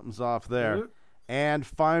 Something's off there. Mhm. And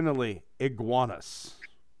finally, Iguanus.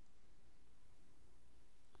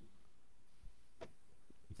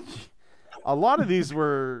 A lot of these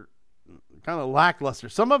were kind of lackluster.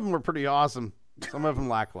 Some of them were pretty awesome. Some of them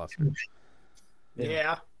lackluster.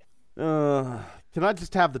 Yeah. Can I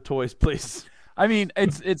just have the toys, please? I mean,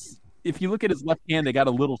 it's if you look at his left hand, they got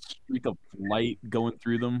a little streak of light going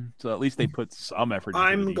through them, so at least they put some effort. Into the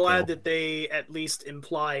I'm glad detail. that they at least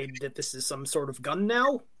implied that this is some sort of gun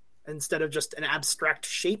now, instead of just an abstract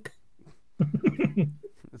shape.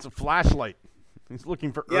 It's a flashlight. He's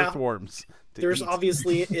looking for Yeah. earthworms. to There's eat.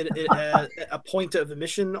 obviously a point of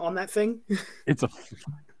emission on that thing. it's a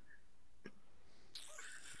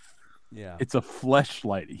Yeah. it's a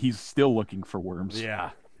fleshlight. He's still looking for worms. Yeah.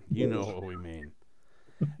 You know what we mean.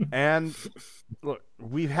 And look,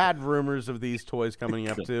 we've had rumors of these toys coming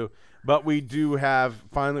up too, but we have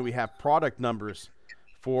product numbers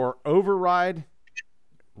for Override,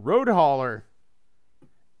 Road Hauler,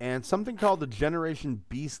 and something called the Generation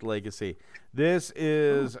Beast Legacy. This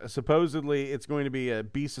is supposedly it's going to be a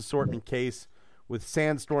Beast assortment case with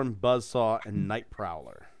Sandstorm, Buzzsaw, and Night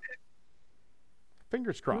Prowler.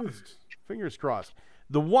 Fingers crossed. Fingers crossed.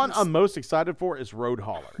 The one I'm most excited for is Road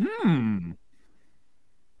Hauler.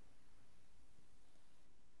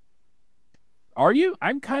 Are you?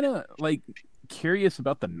 I'm kind of like curious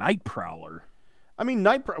about the Night Prowler. I mean,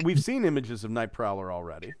 we've seen images of Night Prowler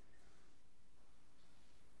already.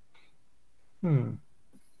 I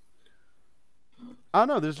don't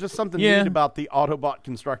know. There's just something Yeah. neat about the Autobot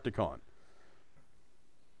Constructicon.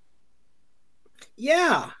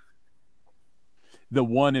 Yeah. the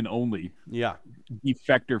one and only Yeah,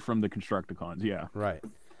 defector from the Constructicons. Yeah. right.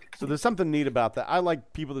 So there's something neat about that. I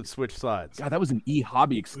like people that switch sides. God, that was an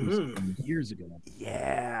e-hobby exclusive from years ago.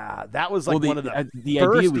 Yeah, that was like Well, one of the the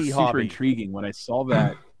first idea was super e-hobby. intriguing when I saw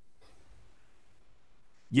that.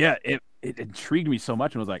 Yeah, it intrigued me so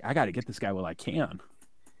much, and I was like, I got to get this guy while I can.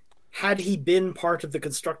 Had he been part of the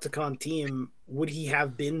Constructicon team, would he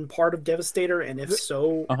have been part of Devastator? And if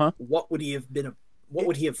so, what would he have been? What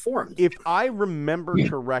would he have formed? If I remember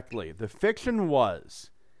correctly, the fiction was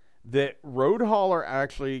that Road Hauler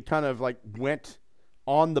actually kind of like went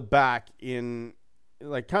on the back in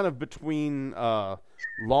like kind of between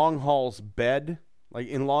Longhaul's bed, like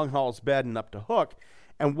in Longhaul's bed and up to Hook.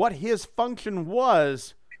 And what his function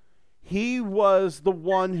was, he was the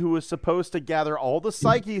one who was supposed to gather all the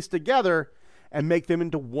psyches together and make them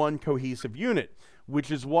into one cohesive unit,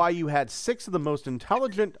 which is why you had 6 of the most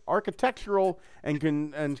intelligent architectural and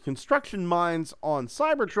construction minds on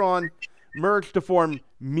Cybertron merged to form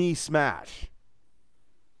Me Smash.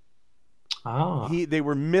 They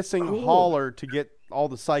were missing Hauler to get all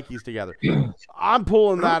the psyches together. I'm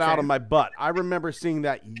pulling that out of my butt. I remember seeing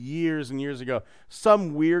that years and years ago.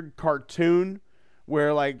 Some weird cartoon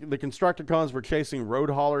where like the Constructicons were chasing Road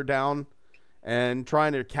Hauler down and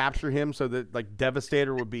trying to capture him so that like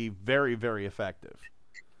Devastator would be very, very effective.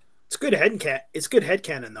 It's good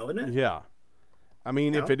headcanon though, isn't it? Yeah. I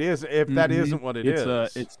mean, if that isn't what it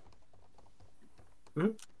is.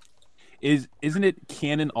 Isn't it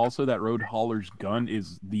canon also that Road Hauler's gun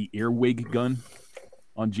is the earwig gun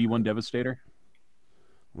on G1 Devastator?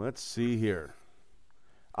 Let's see here.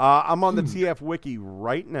 I'm on the TF Wiki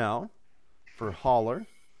right now for Hauler.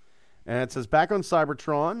 And it says, back on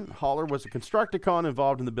Cybertron, Hauler was a Constructicon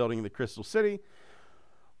involved in the building of the Crystal City.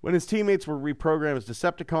 When his teammates were reprogrammed as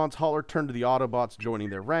Decepticons, Hauler turned to the Autobots, joining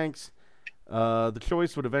their ranks. The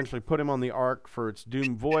choice would eventually put him on the Ark for its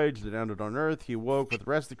doomed voyage that ended on Earth. He awoke with the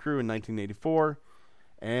rest of the crew in 1984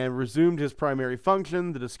 and resumed his primary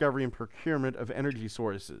function, the discovery and procurement of energy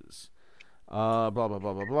sources. Blah, blah, blah,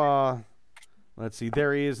 blah, blah. Let's see.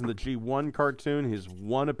 There he is in the G1 cartoon, his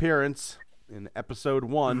one appearance in episode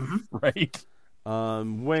 1. Right.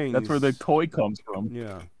 Wings. That's where the toy comes from.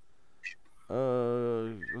 Yeah.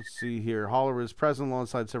 Let's see here. Hauler was present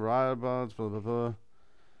alongside several Autobots, blah, blah, blah.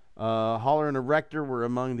 Hauler and Erector were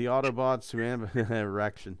among the Autobots who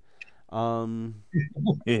erection.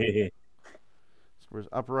 Where's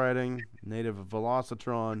Uprising, native of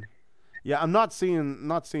Velocitron. Yeah, I'm not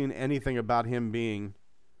seeing anything about him being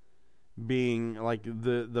like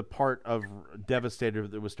the part of Devastator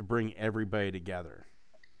that was to bring everybody together.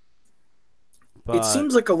 But, it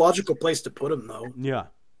seems like a logical place to put him, though. Yeah.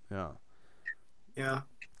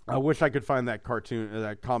 I wish I could find that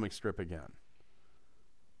that comic strip again.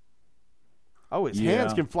 Oh, his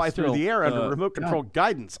hands can fly through the air under remote control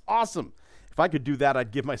guidance. Awesome. If I could do that,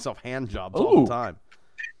 I'd give myself hand jobs all the time.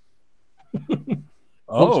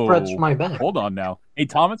 Don't stretch my back. Hold on now. Hey,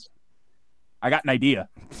 Thomas, I got an idea.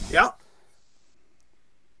 Yeah.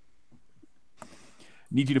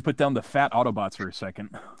 Need you to put down the fat Autobots for a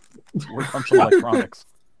second. Work on some electronics.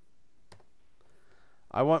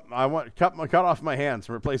 I want cut off my hands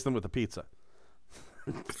and replace them with a pizza.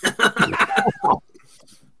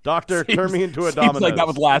 Doctor, turn me into a Domino's. Seems like that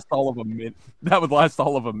would last all of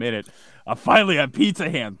a minute. I finally have pizza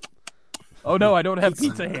hands. Oh no, I don't have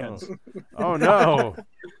pizza hands. Oh no!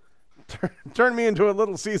 Turn me into a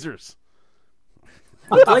Little Caesars.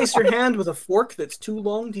 Replace your hand with a fork that's too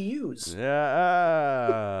long to use.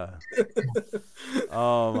 Yeah.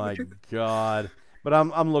 Oh my god! But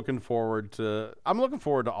I'm looking forward to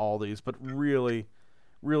all these. But really,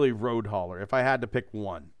 really, Road Hauler. If I had to pick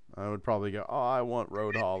one, I would probably go, oh, I want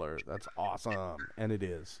Road Hauler. That's awesome. And it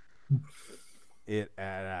is. It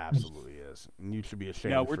absolutely is. And you should be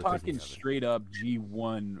ashamed. Now, we're talking straight up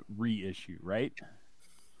G1 reissue, right?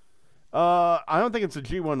 I don't think it's a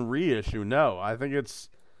G1 reissue. No, I think it's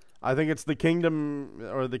the Kingdom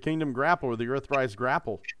or the Kingdom Grapple or the Earthrise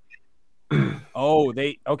Grapple. Oh,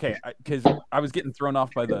 because I was getting thrown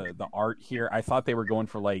off by the art here. I thought they were going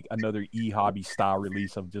for like another e-hobby style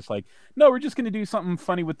release of just like, no, we're just going to do something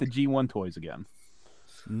funny with the G1 toys again.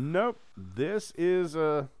 Nope. This is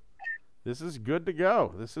good to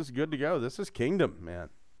go. This is Kingdom, man.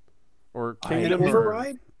 Or Kingdom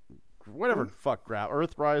Override? Whatever fuck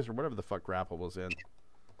Earthrise or whatever the fuck Grapple was in.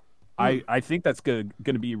 I think that's going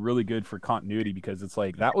to be really good for continuity because it's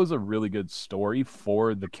like that was a really good story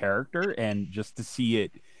for the character, and just to see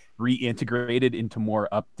it reintegrated into more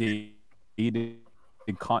updated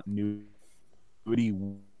continuity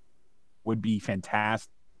would be fantastic.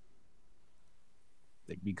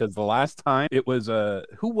 Because the last time it was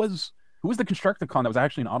who was Who was the Constructicon that was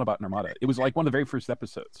actually an Autobot in Armada? It was like one of the very first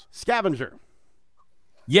episodes. Scavenger.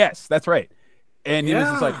 Yes, that's right. And it was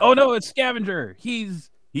just like, oh no, it's Scavenger. He's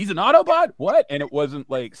an Autobot? What? And it wasn't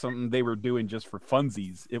like something they were doing just for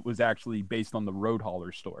funsies. It was actually based on the Road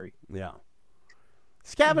Hauler story. Yeah.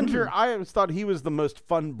 Scavenger, I always thought he was the most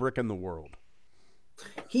fun brick in the world.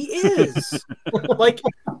 He is. Like,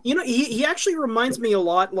 you know, he actually reminds me a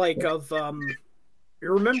lot like of you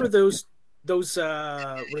remember those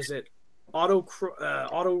what is it? Auto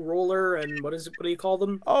roller and what do you call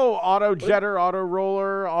them? Oh, auto jetter, auto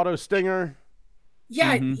roller, auto stinger.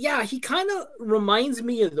 Yeah, yeah, he kind of reminds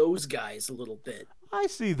me of those guys a little bit. I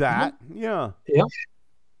see that. Yeah.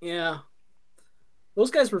 Yeah. Those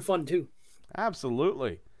guys were fun too.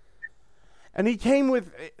 Absolutely. And he came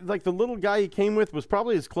with, like, the little guy he came with was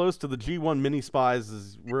probably as close to the G1 mini spies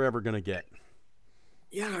as we're ever going to get.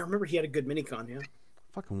 Yeah, I remember he had a good minicon, yeah.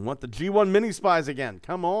 Fucking want the G1 mini spies again.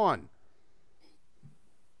 Come on.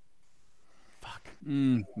 Fuck.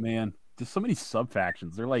 Man, there's so many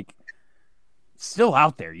sub-factions. They're like still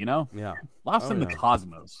out there, you know? Yeah. Lost in the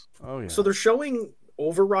cosmos. Oh, yeah. So they're showing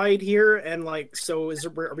Override here, and like, so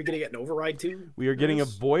are we going to get an Override too? We are getting a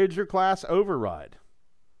Voyager class Override.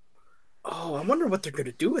 Oh, I wonder what they're going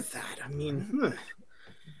to do with that. I mean,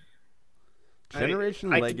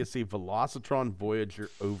 Generation Legacy Velocitron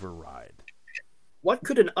Voyager Override. What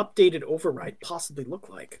could an updated Override possibly look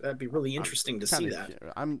like? That'd be really interesting to see that.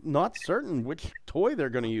 I'm not certain which toy they're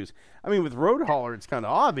going to use. I mean, with Road Hauler, it's kind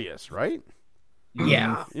of obvious, right?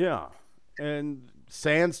 Yeah. Yeah. And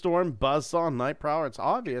Sandstorm, Buzzsaw, Night Prowler, it's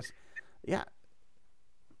obvious. Yeah.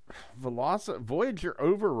 Voyager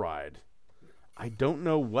Override. I don't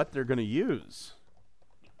know what they're going to use.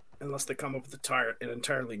 Unless they come up with an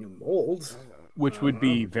entirely new mold. Which would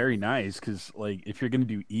be very nice, because like if you're going to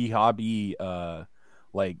do e-hobby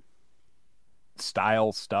like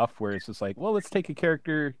style stuff where it's just like, well, let's take a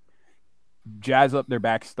character, jazz up their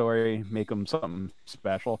backstory, make them something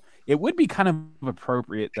special. It would be kind of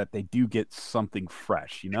appropriate that they do get something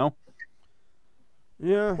fresh, you know?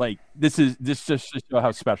 Yeah. Like this just to show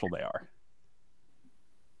how special they are.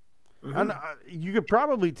 And you could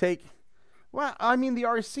probably take, well, I mean, the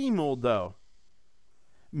RC mold, though.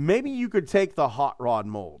 Maybe you could take the Hot Rod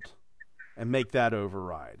mold and make that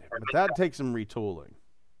Override. But that takes some retooling.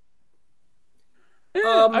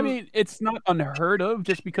 I mean, it's not unheard of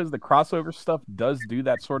just because the crossover stuff does do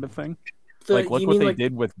that sort of thing. Like, look what they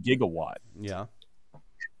did with Gigawatt. Yeah.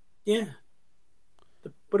 Yeah.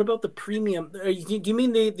 What about the premium? Do you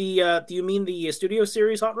mean the Studio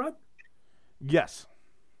Series Hot Rod? Yes.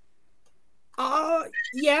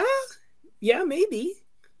 Yeah, maybe.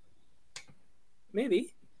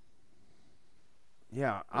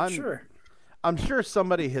 Yeah, I'm sure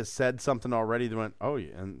somebody has said something already that went, oh, yeah,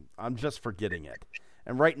 and I'm just forgetting it.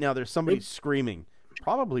 And right now there's somebody screaming,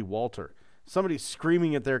 probably Walter. Somebody's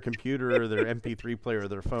screaming at their computer or their MP3 player or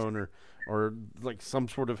their phone or like some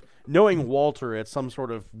sort of, knowing Walter at some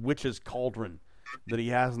sort of witch's cauldron that he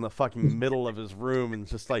has in the fucking middle of his room, and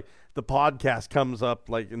just like the podcast comes up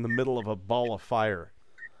like in the middle of a ball of fire.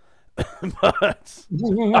 But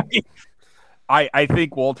I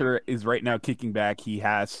think Walter is right now kicking back. He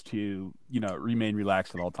has to, remain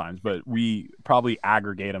relaxed at all times, but we probably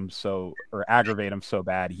aggravate him so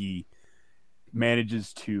bad he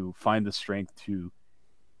manages to find the strength to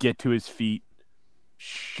get to his feet,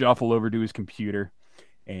 shuffle over to his computer,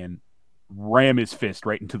 and ram his fist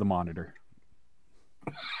right into the monitor.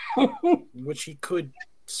 Which he could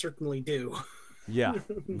certainly do. Yeah.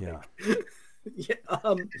 Yeah.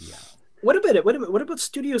 What about it? What about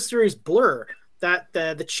Studio Series Blur? That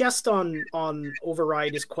the chest on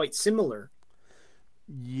Override is quite similar.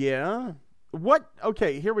 Yeah. What?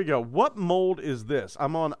 Okay, here we go. What mold is this?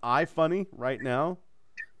 I'm on iFunny right now.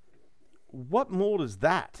 What mold is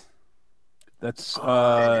that? That's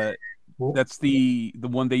the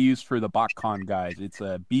one they use for the BotCon guys. It's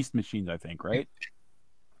Beast Machines, I think, right?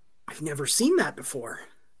 I've never seen that before.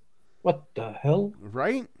 What the hell?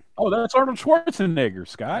 Right? Oh, that's Arnold Schwarzenegger,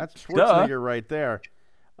 Scott. That's Schwarzenegger right there.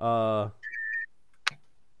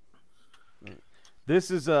 This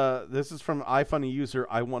is from iFunny user.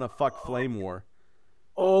 I want to fuck Flame War.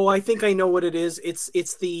 Oh, I think I know what it is.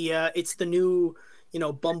 It's the new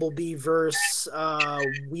Bumblebee verse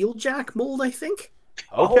Wheeljack mold. I think.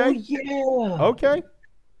 Okay. Oh, yeah. Okay.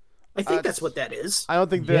 I think that's what that is. I don't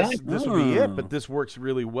think this would be it, but this works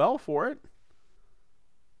really well for it.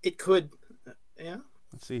 It could. Yeah.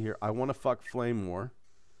 Let's see here. I want to fuck Flame War.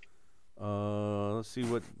 Let's see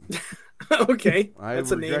what. Okay, I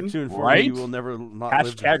that's a regret name. to inform Right? you will never not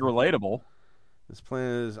live. Hashtag relatable. This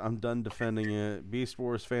plan is I'm done defending it. Beast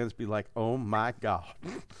Wars fans be like, oh my god.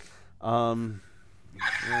 Yeah.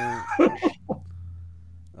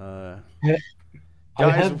 I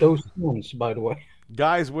Guys- have those ones, by the way.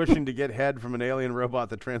 Guys wishing to get head from an alien robot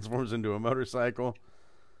that transforms into a motorcycle.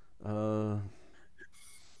 I'm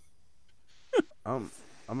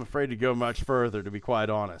afraid to go much further, to be quite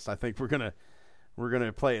honest. I think we're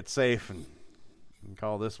gonna play it safe and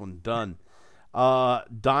call this one done.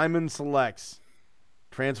 Diamond selects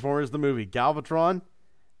Transformers the movie, Galvatron,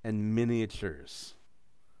 and miniatures.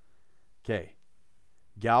 Okay,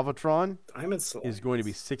 Galvatron Diamond Select. is going to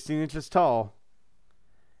be 16 inches tall,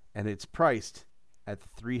 and it's priced at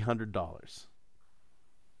 $300.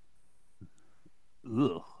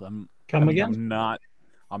 Ugh, Come again?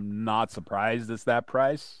 I'm not surprised it's that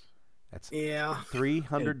price. That's Yeah.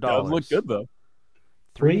 $300. It does look good though.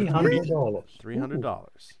 $300. $300.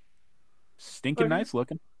 Stinking Okay. nice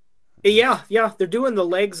looking. Yeah, they're doing the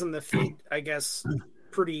legs and the feet, I guess,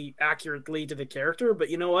 pretty accurately to the character. But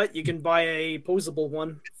you know what? You can buy a posable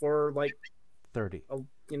one for like, 30.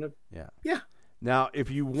 Now, if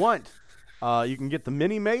you want, you can get the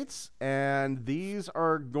mini mates, and these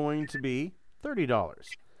are going to be $30.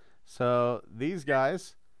 So these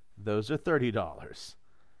guys, those are $30.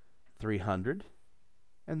 300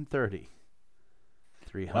 and 30.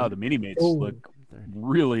 300. Wow, the mini mates Oh. look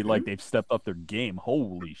really like they've stepped up their game.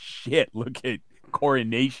 Holy shit! Look at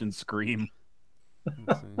Coronation Scream.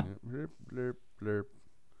 Blurp, blurp, blurp.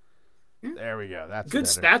 There we go. That's good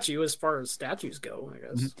better. statue as far as statues go, I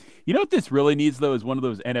guess. You know what this really needs though is one of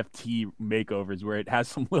those NFT makeovers where it has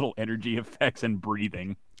some little energy effects and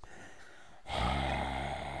breathing.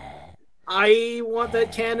 I want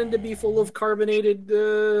that cannon to be full of carbonated,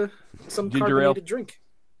 some Ginger carbonated drink.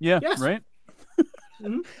 Yeah, Yes. right.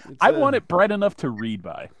 Mhm. It's I a want it bright enough to read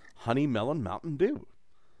by. Honey Melon Mountain Dew.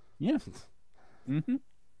 Yeah. Mm-hmm.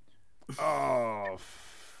 Oh,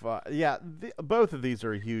 yeah. Both of these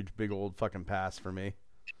are a huge, big old fucking pass for me.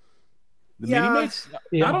 The Yeah. mini mates.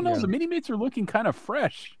 Yeah. I don't know. Yeah. The mini mates are looking kind of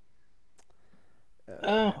fresh.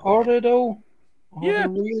 Are they though? Are Yeah.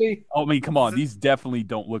 they really? Oh, I mean, come on. These definitely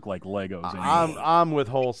don't look like Legos anymore. I'm with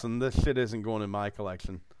Holson. This shit isn't going in my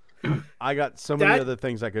collection. I got so many That- other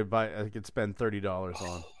things I could buy. I could spend $30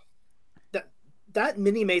 on. That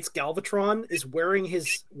Minimates Galvatron is wearing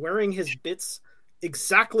his bits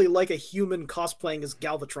exactly like a human cosplaying as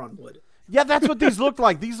Galvatron would. Yeah, that's what these look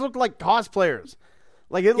like. These look like cosplayers.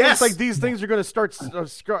 Like it Yes. looks like these things are going to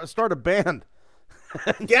start a band.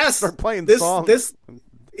 Yes, Start playing this songs.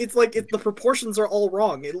 it's like the proportions are all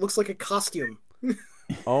wrong. It looks like a costume.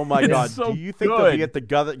 Oh my It's god! so Do you think they'll be good. at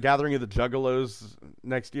the gathering of the Juggalos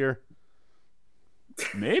next year?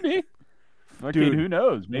 Maybe. Fucking Dude, who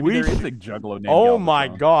knows? Maybe we there is sh- a Juggalo named Oh my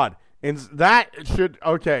Galvatron. god! And that should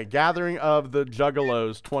Gathering of the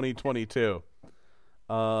Juggalos 2022.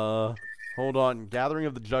 Hold on, Gathering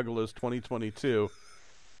of the Juggalos 2022.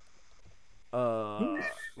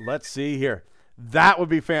 Let's see here. That would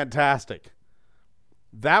be fantastic.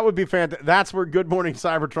 That would be fantastic. That's where Good Morning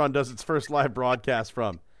Cybertron does its first live broadcast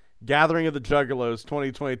from. Gathering of the Juggalos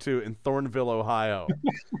 2022 in Thornville, Ohio.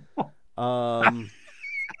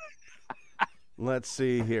 Let's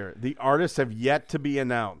see here. The artists have yet to be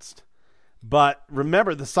announced. But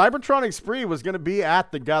remember, the Cybertronic Spree was going to be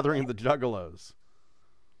at the Gathering of the Juggalos.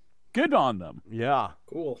 Good on them. Yeah,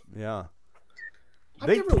 Cool. yeah. I've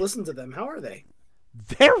They- never listened to them. How are they?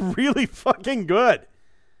 They're really fucking good.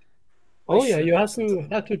 Oh yeah, you have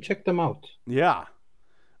to check them out. Yeah.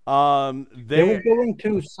 They were They going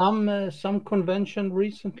to some convention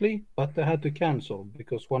recently, but they had to cancel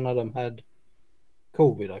because one of them had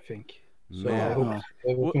COVID, I think. So I Man. hope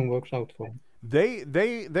everything works out for them.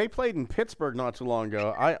 they played in Pittsburgh not too long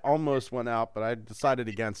ago. I almost went out, but I decided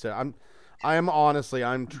against it. I'm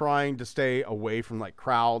trying to stay away from like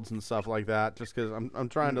crowds and stuff like that, just because I'm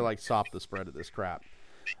trying to like stop the spread of this crap.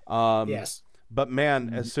 Yes. But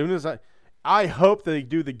man, as soon as I hope they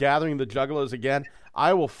do the Gathering of the Juggalos again.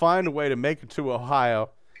 I will find a way to make it to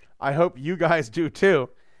Ohio. I hope you guys do too,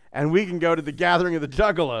 and we can go to the Gathering of the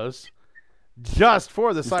Juggalos just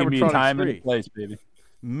for the Just give me a Cybertronic time and a Spree. place, baby.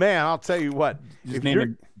 Man, I'll tell you what. Just If, name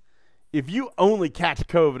you're- if you only catch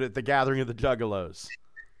COVID at the Gathering of the Juggalos,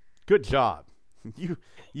 good job.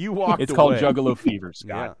 You walked It's away. called Juggalo Fever,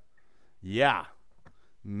 Scott. Yeah.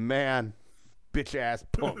 Man, bitch ass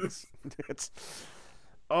punks. It's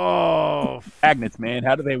Magnets, man.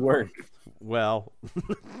 How do they work? well,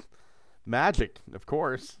 magic, of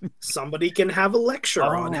course. Somebody can have a lecture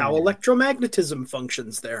on how electromagnetism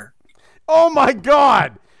functions there. Oh my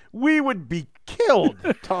God, we would be killed,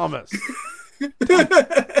 Thomas.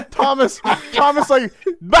 Thomas, like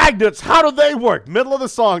magnets. How do they work? Middle of the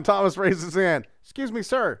song, Thomas raises his hand. Excuse me,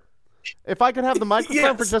 sir. If I could have the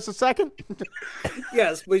microphone for Yes. just a second.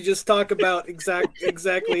 Yes, we just talk about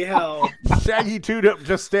exactly how. Shaggy Two-Dope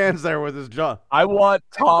just stands there with his jaw. I want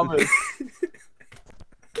Thomas.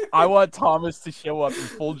 I want Thomas to show up in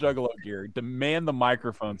full Juggalo gear, demand the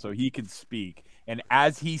microphone so he can speak. And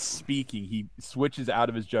as he's speaking, he switches out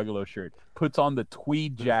of his Juggalo shirt, puts on the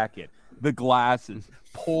tweed jacket, the glasses,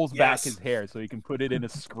 pulls back Yes. his hair so he can put it in a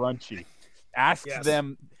scrunchie, asks Yes.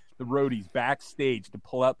 them, the roadies, backstage to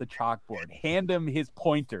pull out the chalkboard, hand him his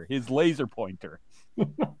pointer, his laser pointer.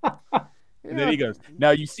 And then he goes, now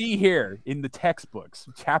you see here in the textbooks,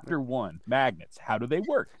 chapter 1, magnets, how do they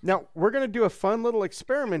work? Now, we're going to do a fun little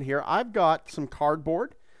experiment here. I've got some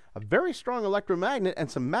cardboard, a very strong electromagnet, and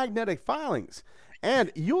some magnetic filings.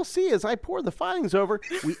 And you'll see as I pour the filings over,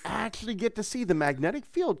 we actually get to see the magnetic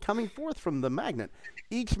field coming forth from the magnet.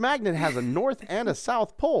 Each magnet has a north and a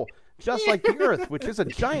south pole, just like the Earth, which is a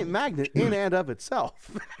giant magnet in and of itself.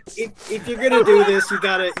 If you're gonna do this, you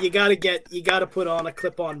gotta put on a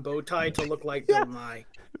clip-on bow tie to look like Bill Nye.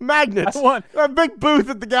 Magnets. I want- A big booth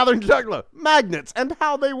at the Gathering Juggalo. Magnets and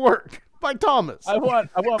how they work by Thomas. I want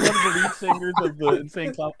one of the lead singers of the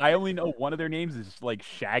Insane Clown. I only know one of their names is like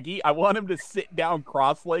Shaggy. I want him to sit down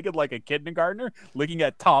cross-legged like a kindergartner, looking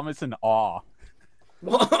at Thomas in awe.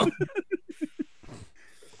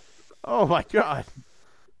 Oh my God.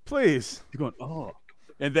 Please. He's going, oh.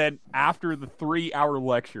 And then after the 3-hour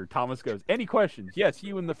lecture, Thomas goes, any questions? Yes,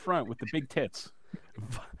 you in the front with the big tits.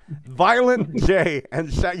 Violent J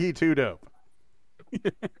and Shaggy Two-Dope.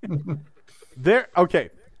 There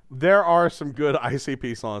are some good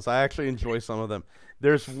ICP songs. I actually enjoy some of them.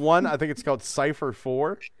 There's one, I think it's called Cypher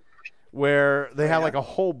 4, where they have like a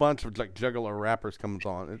whole bunch of like Juggalo rappers comes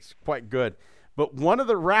on. It's quite good. But one of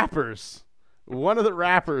the rappers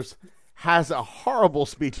has a horrible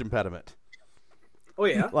speech impediment. Oh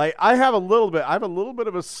yeah. Like I have a little bit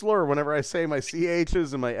of a slur whenever I say my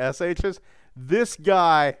CHs and my SHs. This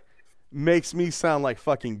guy makes me sound like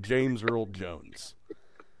fucking James Earl Jones.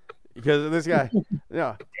 Because this guy,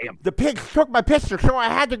 the pigs took my picture, so I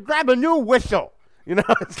had to grab a new whistle. You know,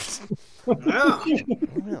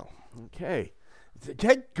 well, okay,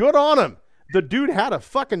 good on him. The dude had a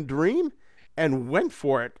fucking dream and went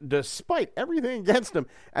for it despite everything against him.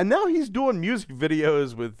 And now he's doing music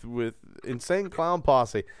videos with Insane Clown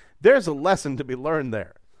Posse. There's a lesson to be learned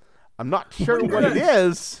there. I'm not sure what it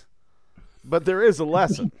is, but there is a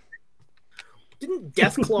lesson. Didn't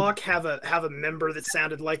Death Clock have a member that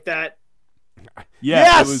sounded like that? Yeah,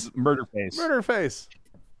 Yes! it was Murderface. Murderface.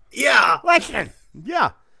 Yeah. Listen.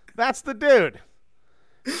 Yeah, that's the dude.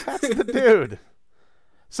 That's the dude.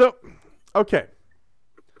 So, okay.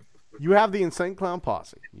 You have the Insane Clown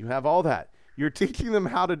Posse. You have all that. You're teaching them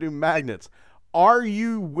how to do magnets. Are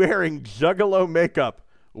you wearing Juggalo makeup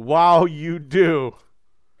while you do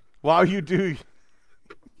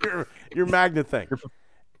your magnet thing?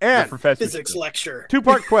 And Professor Physics lecture.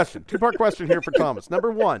 Two-part question here for Thomas.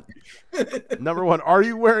 Number one, are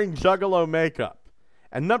you wearing Juggalo makeup?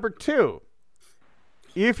 And number two,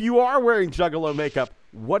 if you are wearing Juggalo makeup,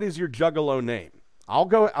 what is your Juggalo name? I'm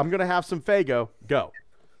going to have some Fago. Go.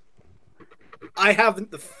 I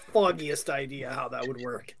haven't the foggiest idea how that would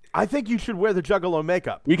work. I think you should wear the Juggalo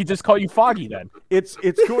makeup. We could just call you Foggy then. It's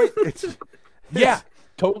Yeah,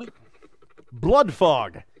 totally. Blood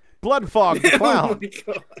Fog the clown. Oh my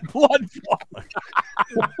God. Blood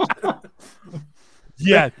Fog.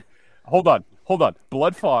 Yeah. Hold on.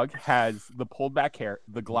 Blood Fog has the pulled back hair,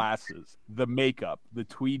 the glasses, the makeup, the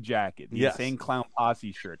tweed jacket, the Yes. Insane Clown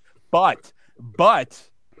Posse shirt. But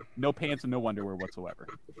no pants and no underwear whatsoever.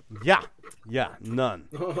 Yeah, none.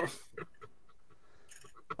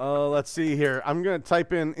 Let's see here. I'm going to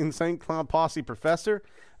type in Insane Clown Posse Professor.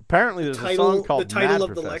 Apparently there's a song called The title Mad of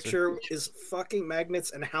the Professor. lecture is Fucking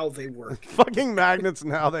Magnets and How They Work. Fucking magnets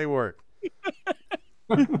and how they work.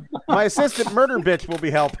 My assistant murder bitch will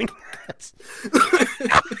be helping.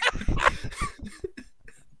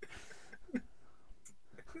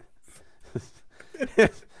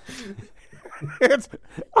 It's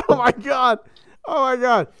oh my god.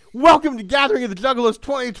 Welcome to Gathering of the Juggalos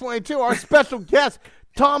 2022. Our special guest,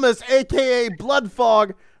 Thomas, aka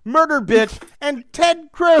Bloodfog, Murder Bitch, and Ted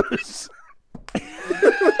Cruz. Thank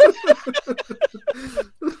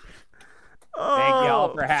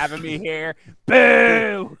y'all for having me here.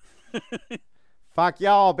 Boo! Fuck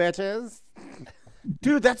y'all, bitches.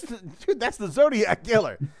 Dude, that's the Zodiac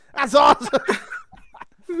Killer. That's awesome.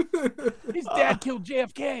 His dad killed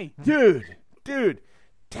JFK. Dude,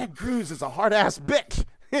 Ted Cruz is a hard ass bitch.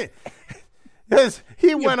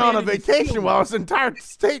 He went on a abandoned his vacation field. while his entire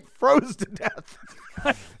state froze to death.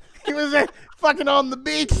 He was fucking on the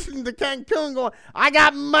beach in the Cancun going, I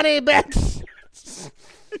got money, bitch.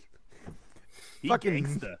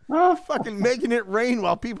 Fucking making it rain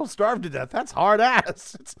while people starve to death. That's hard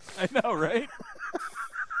ass. I know, right?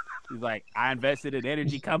 He's like, I invested in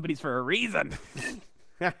energy companies for a reason.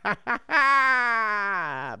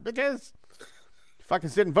 Bitches. Fucking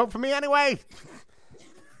sit and vote for me anyway.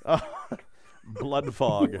 Blood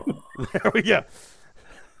fog. There we go.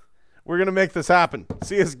 We're going to make this happen.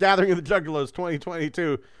 See us Gathering of the Juggalos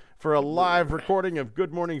 2022 for a live recording of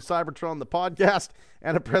Good Morning Cybertron, the podcast,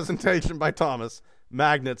 and a presentation by Thomas,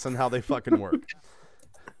 magnets and how they fucking work.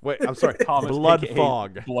 Wait, I'm sorry. Thomas, Blood aka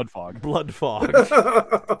fog. Blood fog. Blood fog.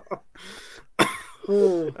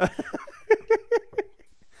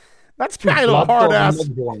 That's kind of a hard ass.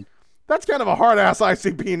 That's kind of a hard ass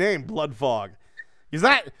ICP name, Blood Fog.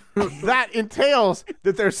 Because that entails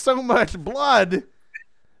that there's so much blood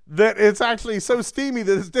that it's actually so steamy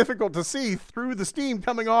that it's difficult to see through the steam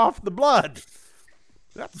coming off the blood.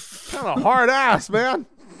 That's kind of hard ass, man.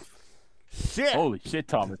 Shit. Holy shit,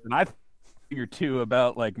 Thomas. And I figured too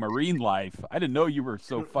about like marine life. I didn't know you were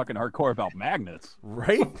so fucking hardcore about magnets.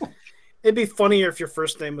 Right? It'd be funnier if your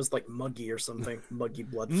first name was like Muggy or something. Muggy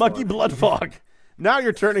Blood Fog. Muggy Blood Fog. Now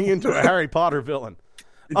you're turning into a Harry Potter villain.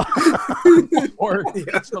 Or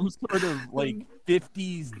some sort of like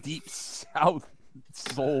 50s deep south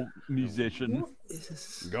soul musician.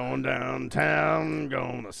 Going downtown,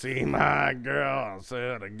 gonna see my girl. I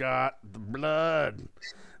said I got the blood.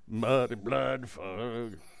 Muddy blood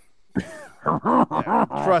fog. Yeah,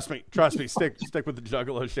 trust me. Stick with the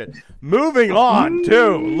Juggalo shit. Moving on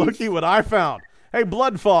to looky what I found. Hey,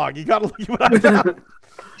 Blood Fog, you gotta look what I found.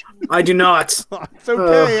 I do not. It's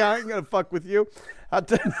okay. I ain't gonna fuck with you.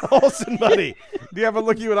 Olsen, buddy, do you have a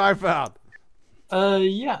looky what I found?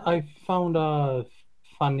 Yeah, I found a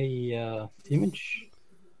funny image.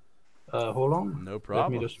 Hold on. No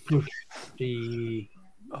problem. Let me just push the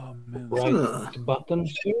right button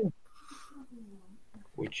here,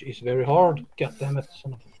 which is very hard. God damn it.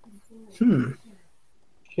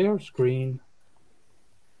 Share screen.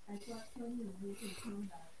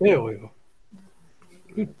 There we go.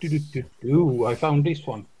 I found this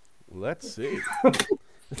one. Let's see.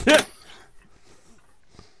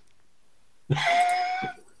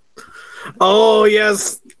 Oh,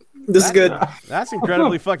 yes. This is good. That's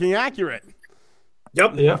incredibly fucking accurate.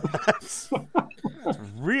 Yep. Yeah. That's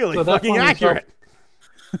really So that fucking one is accurate.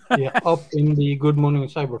 Up in the Good Morning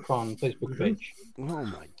Cybertron Facebook page. Oh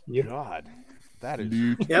my Yep. god. That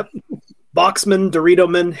is Yep. Boxman,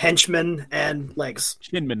 Dorito-man, henchman, and legs.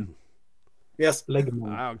 Chinman. Yes.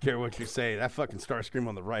 Legman. I don't care what you say. That fucking Starscream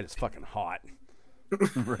on the right is fucking hot.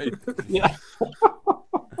 Right. Yeah.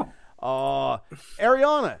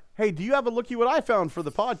 Ariana, hey, do you have a looky what I found for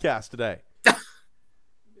the podcast today?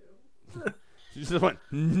 She just went,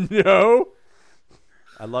 no.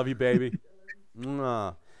 I love you, baby.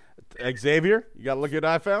 Xavier, you got a looky what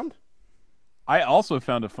I found? I also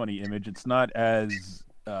found a funny image. It's not as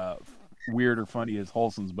weird or funny as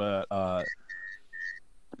Holson's, but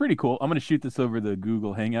pretty cool. I'm going to shoot this over the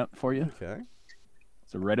Google Hangout for you. Okay.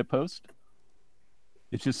 It's a Reddit post.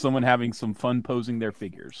 It's just someone having some fun posing their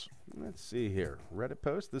figures. Let's see here. Reddit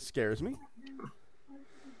post. This scares me.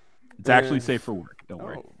 It's actually safe for work. Don't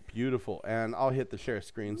worry. Oh, beautiful. And I'll hit the share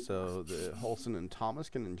screen so the Holson and Thomas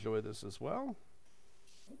can enjoy this as well.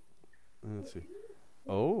 Let's see.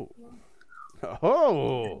 Oh.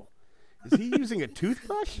 Is he using a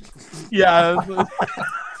toothbrush? Yeah.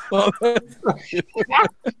 Fuck.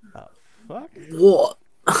 What?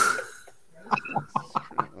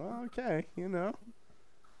 Okay,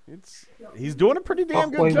 he's doing a pretty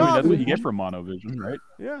damn good wait, job. That's what you get for monovision, right?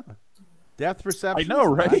 Yeah. Depth perception. I know,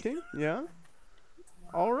 right? Tracking. Yeah.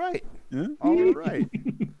 All right. Yeah. All right.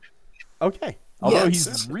 Okay. Although Yes.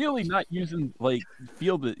 he's really not using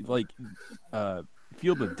field of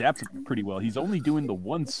depth pretty well. He's only doing the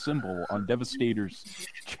one symbol on Devastator's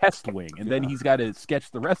chest wing, and then he's got to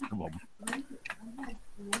sketch the rest of them.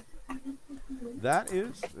 That's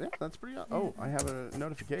pretty. Oh, I have a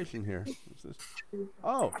notification here. What's this?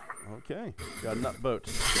 Oh, okay. Got a nut boat.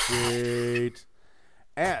 Sweet.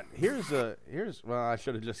 And here's well, I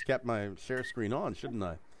should have just kept my share screen on, shouldn't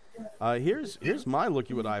I? Here's my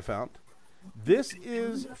looky what I found. This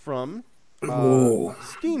is from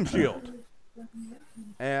Steam Shield.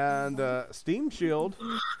 And Steam Shield,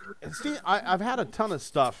 I've had a ton of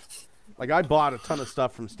stuff. Like I bought a ton of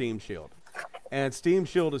stuff from Steam Shield. And Steam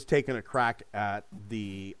Shield has taken a crack at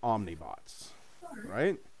the Omnibots,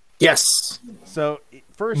 right? Yes. So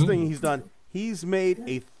first thing he's done, he's made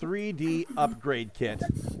a 3D upgrade kit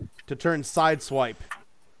to turn Sideswipe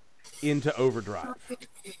into Overdrive.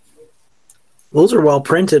 Those are well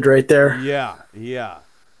printed right there. Yeah, yeah.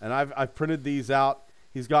 And I've printed these out.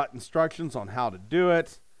 He's got instructions on how to do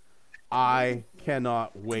it. I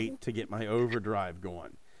cannot wait to get my overdrive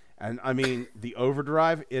going. And I mean, the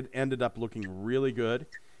overdrive, it ended up looking really good.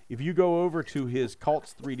 If you go over to his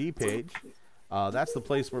Cults 3D page, that's the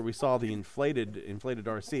place where we saw the inflated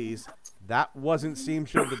RCs. That wasn't Steam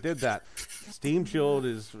Shield that did that. Steam Shield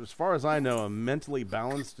is, as far as I know, a mentally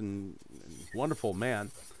balanced and wonderful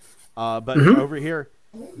man. But over here,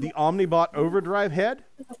 the Omnibot overdrive head,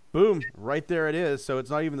 boom, right there it is. So it's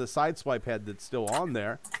not even the Sideswipe head that's still on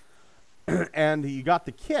there. And you got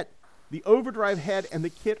the kit. The overdrive head and the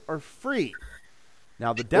kit are free.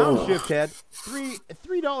 Now the downshift head,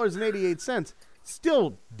 $3.88,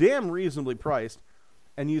 still damn reasonably priced.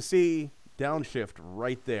 And you see downshift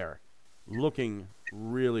right there, looking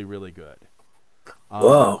really, really good.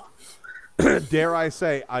 Whoa. Dare I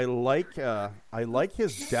say, I like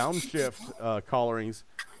his downshift colorings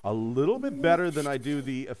a little bit better than I do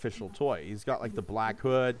the official toy. He's got like the black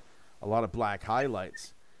hood, a lot of black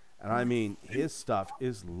highlights. And I mean, his stuff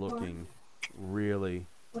is looking really,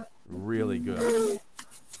 really good.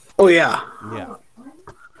 Oh, yeah. Yeah.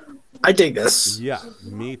 I dig this. Yeah,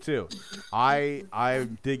 me too. I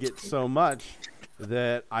dig it so much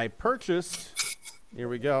that I purchased, here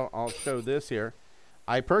we go, I'll show this here.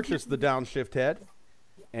 I purchased the downshift head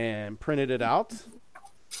and printed it out.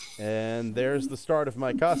 And there's the start of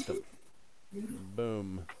my custom.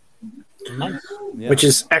 Boom. Nice. Yeah. Which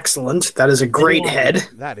is excellent. That is a great head.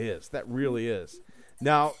 That really is.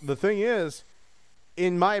 Now, the thing is,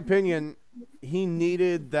 in my opinion, he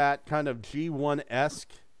needed that kind of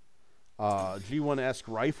G1-esque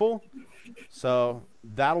rifle. So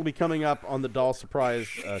that'll be coming up on the Doll Surprise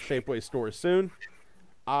Shapeways store soon.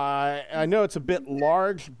 I know it's a bit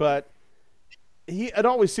large, but it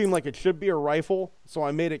always seemed like it should be a rifle, so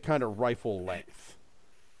I made it kind of rifle length.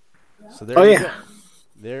 So there you go.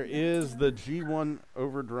 There is the G1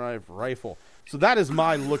 Overdrive rifle. So that is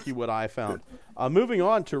my looky what I found. Moving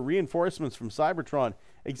on to reinforcements from Cybertron.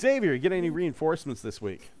 Xavier, you get any reinforcements this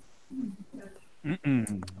week?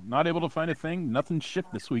 Not able to find a thing. Nothing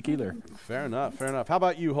shipped this week either. Fair enough. How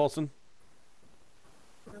about you, Holson?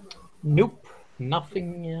 Nope.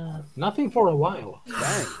 Nothing for a while.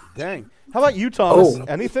 Dang. How about you, Thomas? Oh.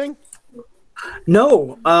 Anything?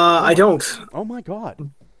 No, I don't. Oh my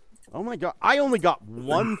god. I only got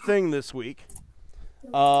one thing this week.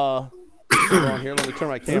 Hold on here. Let me turn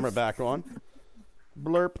my camera back on.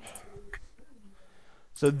 Blurp.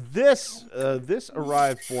 So this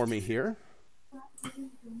arrived for me here.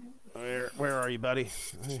 Where are you, buddy?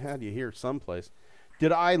 I had you here someplace.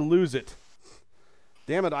 Did I lose it?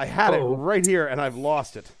 Damn it, I had it right here and I've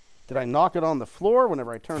lost it. Did I knock it on the floor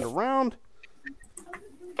whenever I turned around?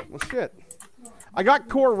 Well, shit. I got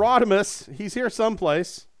Core Rodimus. He's here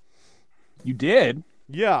someplace. You did?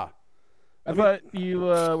 Yeah. I thought you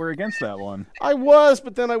were against that one. I was,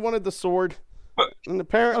 but then I wanted the sword. And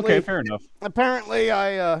apparently... Okay, fair enough. Apparently,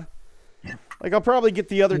 I'll probably get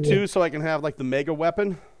the other two so I can have, like, the mega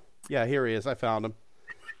weapon. Yeah, here he is. I found him.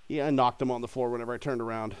 Yeah, I knocked him on the floor whenever I turned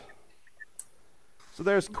around. So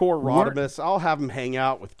there's Core Rodimus. I'll have him hang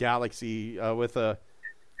out with Galaxy, with a,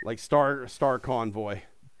 like, Star Convoy.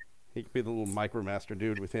 He could be the little Micromaster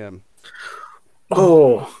dude with him.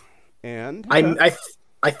 Oh. And? I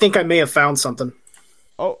think I may have found something.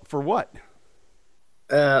 Oh, for what?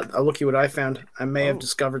 I'll look at what I found. I may have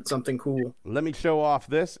discovered something cool. Let me show off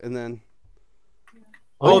this, and then...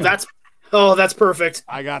 that's perfect.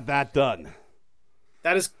 I got that done.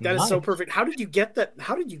 That is so perfect. How did you get that?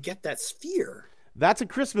 How did you get that sphere? That's a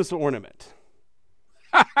Christmas ornament.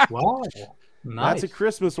 Wow. Nice. That's a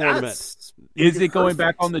Christmas ornament. Is it going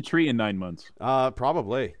back on the tree in 9 months?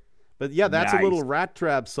 Probably. But yeah, that's Nice. a little Rat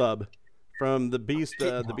Trap sub from the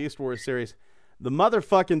Beast Wars series. The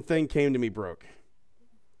motherfucking thing came to me broke.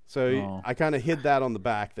 So I kind of hid that on the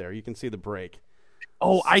back there. You can see the break.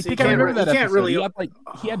 Oh, I So think you I can't remember re- that you can't episode. really-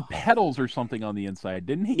 He had petals or something on the inside,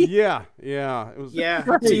 didn't he? Yeah. It was. Yeah.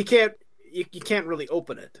 Right. So you can't really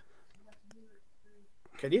open it.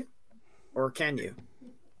 Can you? Or can you?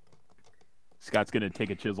 Scott's gonna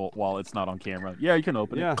take a chisel while it's not on camera. Yeah, you can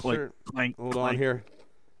open Yeah, it. Clink, sure. clank, Hold clank. on here.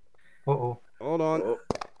 Uh-oh. Hold on.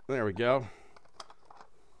 There we go.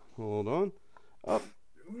 Hold on. Up.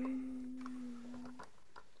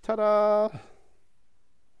 Ta-da!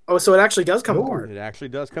 Oh, so it actually does come apart. It actually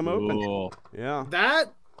does come open. Cool. Yeah.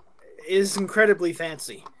 That is incredibly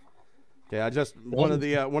fancy. Okay. One of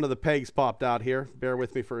the pegs popped out here. Bear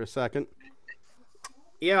with me for a second.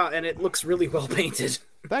 Yeah, and it looks really well painted.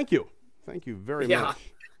 Thank you. Thank you very Yeah. much.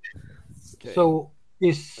 Okay. So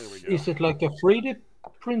we go. is it like a 3D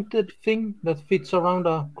printed thing that fits around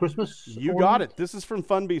a Christmas? You got it. This is from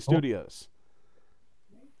Funbee Studios.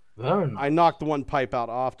 Very nice. I knocked the one pipe out.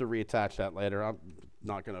 I'll have to reattach that later. I'm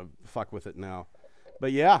not going to fuck with it now.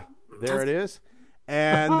 But yeah, there it is.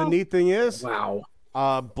 And the neat thing is, Wow.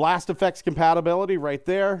 Blast Effects compatibility right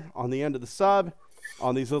there on the end of the sub.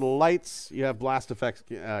 On these little lights, you have Blast Effects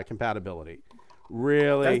compatibility.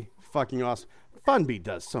 Really fucking awesome. Funbee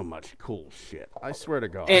does so much cool shit. I swear to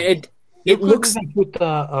God. And You it could looks even put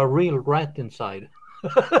a real rat inside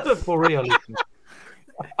for realism.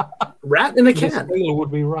 rat in a The can. scale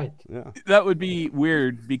would be right. Yeah. That would be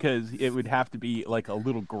weird because it would have to be like a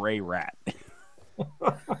little gray rat.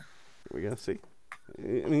 We're going to see.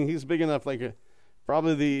 I mean, he's big enough,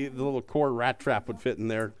 probably the little core rat trap would fit in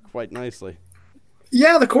there quite nicely.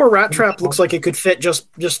 Yeah, the core rat trap looks like it could fit just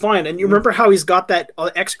fine. And you remember how he's got that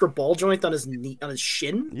extra ball joint on his knee, on his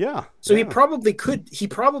shin? Yeah. So yeah. he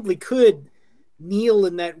probably could kneel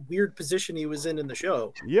in that weird position he was in the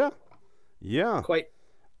show. Yeah. Yeah. Quite.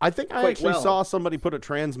 I think I quite actually well. saw somebody put a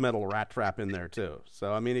transmetal rat trap in there too.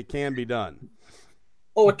 So I mean, it can be done.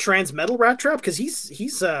 Oh, a transmetal rat trap because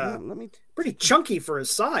he's Let me pretty chunky for his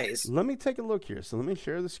size. take a look here. So let me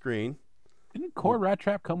share the screen. Didn't Core Rat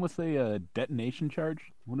Trap come with a detonation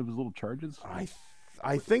charge? One of his little charges?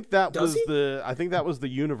 I think that Does he? was the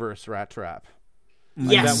Universe rat trap.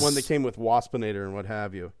 Like Yes, that one that came with Waspinator and what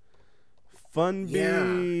have you.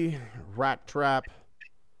 Funbee rat trap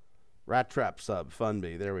sub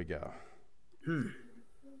Funbee. There we go.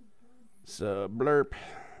 So blurp,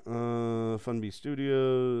 Funbee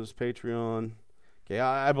Studios Patreon. Okay,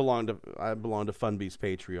 I belong to Funbee's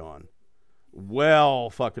Patreon. Well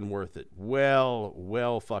fucking worth it.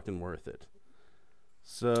 Well fucking worth it.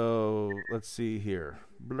 So let's see here.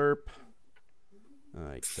 Blurp.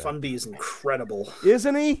 Funbee is incredible.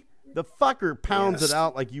 Isn't he? The fucker pounds Yes. it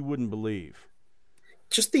out like you wouldn't believe.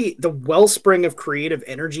 Just the wellspring of creative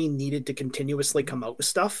energy needed to continuously come out with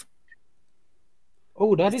stuff.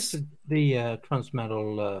 Oh, that is the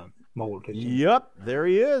transmetal mold. isn't it? Yep, there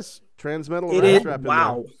he is. Transmetal It rat is trap in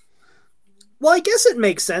wow. Well, I guess it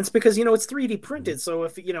makes sense because it's 3D printed. So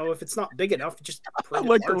if it's not big enough, you just I print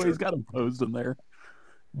like it the way larger. he's got him posed in there.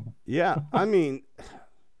 there. Yeah, I mean,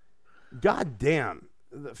 god damn.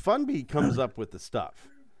 Funbee comes up with the stuff.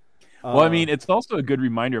 Well, I mean, it's also a good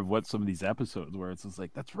reminder of what some of these episodes were. It's just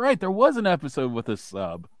like, that's right, there was an episode with a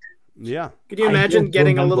sub. Yeah. Could you I imagine don't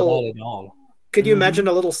getting a remember little? that at all. Could you imagine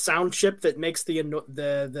a little sound chip that makes the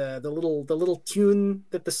little tune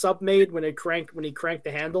that the sub made when he cranked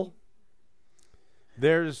the handle?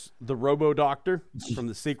 There's the Robo Doctor from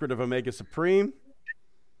The Secret of Omega Supreme.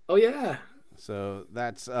 Oh yeah. So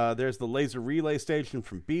that's there's the laser relay station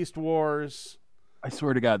from Beast Wars. I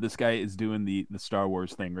swear to God, this guy is doing the Star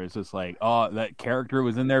Wars thing where it's just like, oh, that character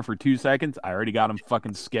was in there for 2 seconds. I already got him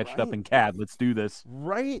fucking sketched up in CAD. Let's do this.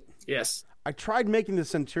 Right? Yes. I tried making the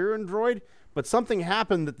Centurion droid, but something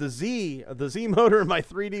happened that the Z motor in my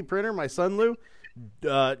 3D printer, my Sunlu,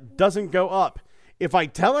 doesn't go up. If I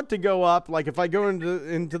tell it to go up, like if I go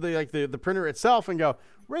into the printer itself and go,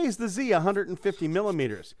 raise the Z 150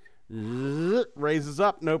 millimeters, raises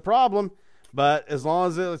up, no problem. But as long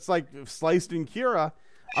as it's like sliced in Cura,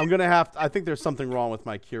 I think there's something wrong with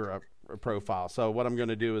my Cura profile. So what I'm going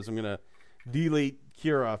to do is I'm going to delete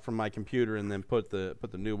Cura from my computer and then put the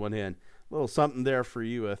new one in. A little something there for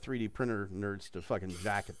you 3D printer nerds to fucking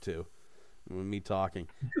jack it to with me talking.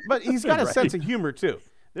 But he's got a Right. sense of humor too.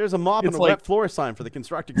 There's a mop and It's a like- wet floor sign for the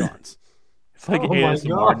Constructicons. It's like Oh my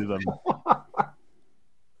ASMR God. to them.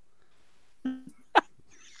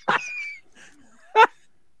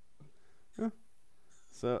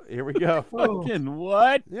 So here we go. Fucking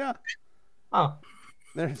what? Yeah, Oh,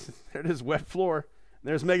 there it is, wet floor.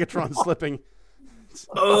 There's Megatron slipping.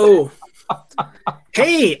 Oh.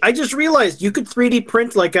 Hey, I just realized you could 3D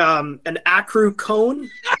print like an Acru cone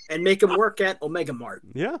and make them work at Omega Mart.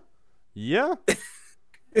 Yeah. Yeah.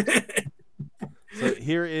 So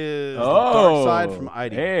here is the Dark Side from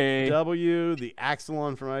IDW, the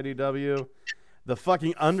Axelon from IDW, the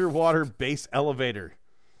fucking underwater base elevator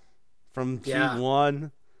from Yeah. Suit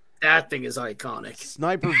 1, That thing is iconic.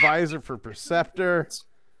 Sniper Visor for Perceptor,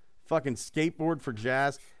 fucking skateboard for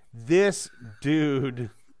Jazz. This dude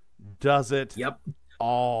does it Yep.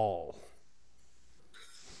 all.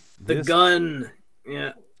 The This- gun.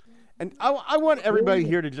 Yeah. And I want everybody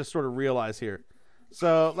here to just sort of realize here.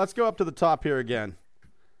 So let's go up to the top here again.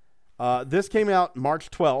 This came out March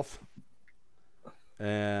 12th.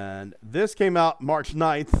 And this came out March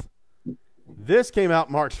 9th. This came out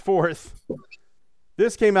March 4th.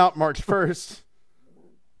 This came out March 1st.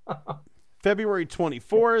 February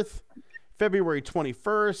 24th. February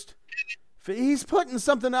 21st. He's putting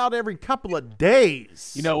something out every couple of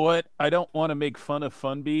days. You know what? I don't want to make fun of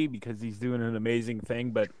Funby because he's doing an amazing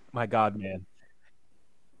thing, but my God, man.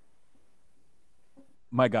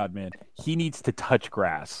 My God, man. He needs to touch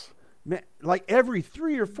grass. Man, like every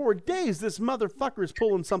 3 or 4 days, this motherfucker is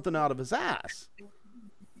pulling something out of his ass.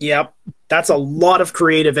 Yep. That's a lot of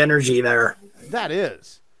creative energy there. That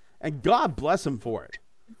is. And God bless him for it.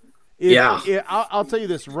 I'll tell you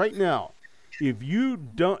this right now. If you're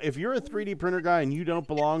a 3D printer guy and you don't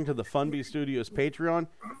belong to the Funby Studios Patreon,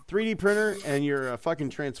 3D printer, and you're a fucking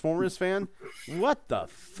Transformers fan, what the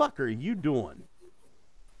fuck are you doing?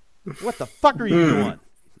 What the fuck are you doing?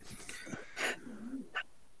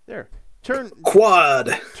 There. Turn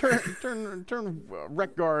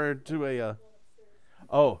Wreck-Gar to a...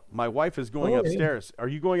 Oh, my wife is going upstairs. Are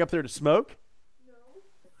you going up there to smoke? No.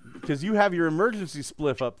 Because you have your emergency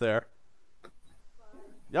spliff up there.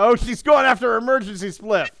 Oh, she's going after her emergency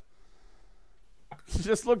spliff. She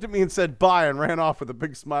just looked at me and said bye and ran off with a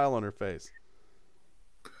big smile on her face.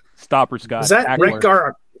 Stop her, Scott. Was that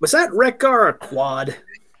Wreck-Gar a quad?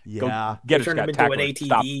 Yeah. Get her, Turn Scott. him into an ATV.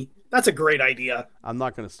 Stop. That's a great idea. I'm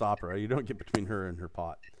not going to stop her. You don't get between her and her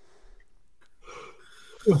pot.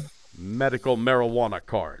 Medical marijuana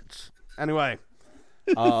cards. Anyway,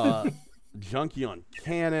 Junkie on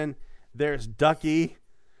Cannon. There's Ducky,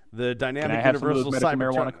 the dynamic Can I have universal some of those medical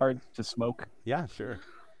Cybertron. marijuana cards to smoke? Yeah, sure.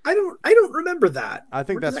 I don't remember that. I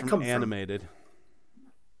think Where that's did that from come animated.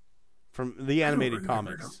 From the animated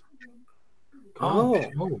comics. Oh.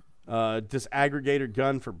 Disaggregator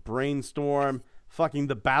gun for Brainstorm. Fucking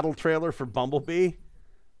the battle trailer for Bumblebee.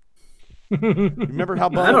 Remember how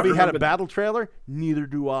Bumblebee had a battle trailer? Neither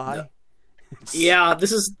do I. Yeah,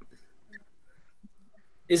 this is.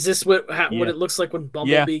 Is this what it looks like when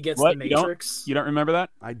Bumblebee gets the Matrix? You don't remember that?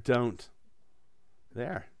 I don't.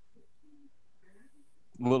 There.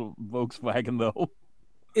 Little Volkswagen though.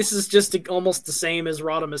 This is just almost the same as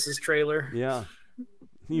Rodimus's trailer. Yeah.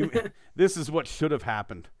 This is what should have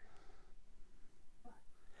happened.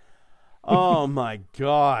 Oh my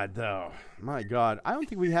God, though. My God. I don't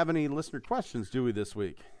think we have any listener questions, do we, this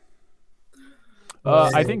week?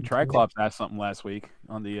 I think Triclops asked something last week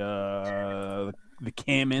on the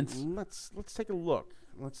comments. Let's take a look.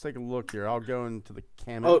 Let's take a look here. I'll go into the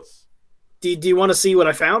comments. Do you want to see what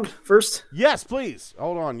I found first? Yes, please.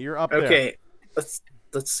 Hold on. You're up there. Okay. Let's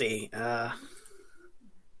see. What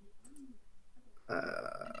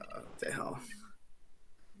the hell?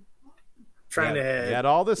 You had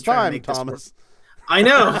all this time, Thomas. I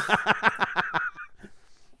know.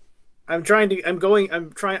 I'm clicking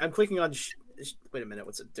on. Wait a minute.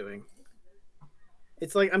 What's it doing?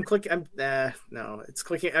 It's like I'm clicking. It's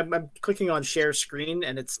clicking. I'm clicking on share screen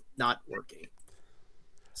and it's not working.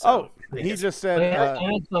 So, he just said. I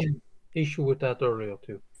had some issue with that earlier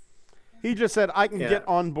too. He just said I can get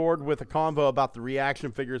on board with a convo about the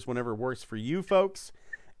reaction figures whenever it works for you folks.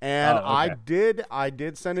 And I did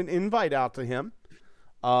send an invite out to him.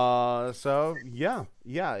 So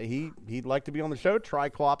he'd like to be on the show.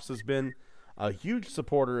 Triclops has been a huge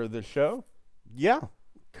supporter of this show. Yeah,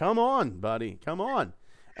 come on, buddy, come on.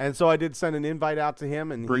 And so I did send an invite out to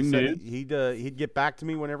him, and he said he'd get back to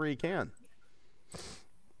me whenever he can.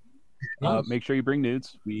 Make sure you bring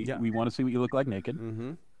nudes. We want to see what you look like naked.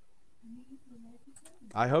 Mm-hmm.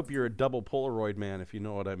 I hope you're a double Polaroid man, if you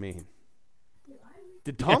know what I mean.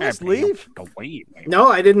 Did Thomas leave? No,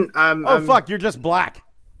 I didn't. Fuck! You're just black.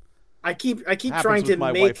 I keep trying to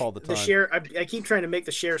make the share. I keep trying to make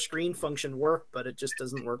the share screen function work, but it just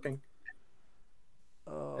isn't working.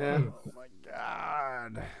 Oh my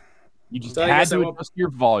God! You just had to adjust your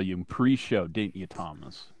volume pre-show, didn't you,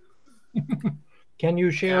 Thomas? Can you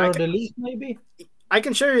share the link, maybe? I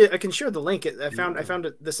can share the link. I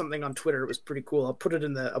found there's something on Twitter. It was pretty cool. I'll put it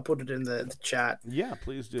in the chat. Yeah,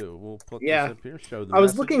 please do. We'll put this up here. Show them. I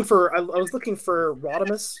was looking for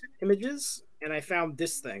Rodimus images, and I found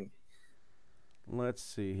this thing. Let's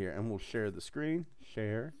see here, and we'll share the screen.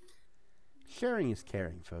 Sharing is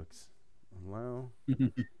caring, folks. Wow.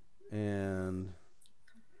 And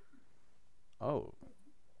oh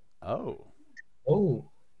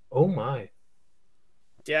my.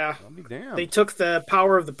 Yeah, I'll be damned. They took the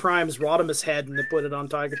Power of the Prime's Rodimus head and they put it on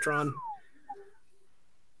Tigatron.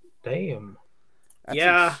 Damn.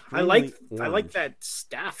 That's I like that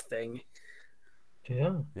staff thing.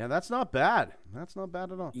 Yeah, that's not bad. That's not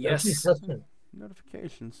bad at all. Yes.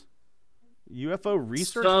 Notifications. UFO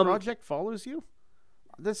research project follows you?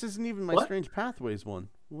 This isn't even my Strange Pathways one.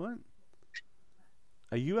 What?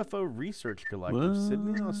 A UFO research collective,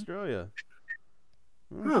 Sydney, Australia.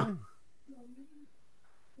 Okay.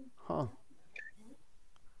 Huh.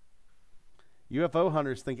 UFO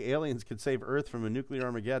hunters think aliens could save Earth from a nuclear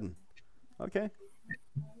Armageddon. Okay.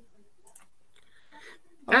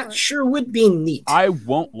 That sure would be neat. I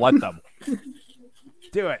won't let them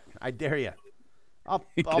Do it. I dare you.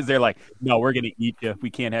 because they're like, no, we're gonna eat you. We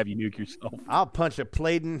can't have you nuke yourself. I'll punch a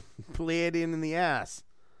Pleiadian in the ass.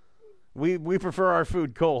 We prefer our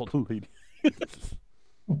food cold.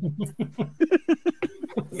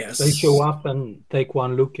 Yes. They show up and take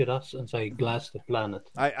one look at us and say, "Glass the planet."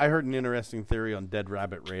 I heard an interesting theory on Dead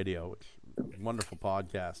Rabbit Radio, which is a wonderful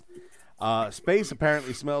podcast. Space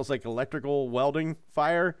apparently smells like electrical welding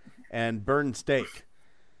fire and burned steak.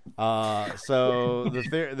 So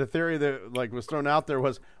the theory that was thrown out there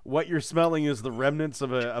was what you're smelling is the remnants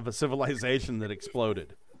of a civilization that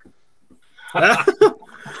exploded.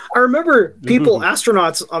 I remember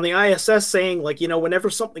astronauts on the ISS saying, whenever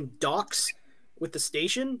something docks with the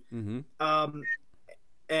station,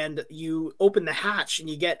 and you open the hatch and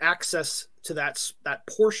you get access to that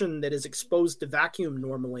portion that is exposed to vacuum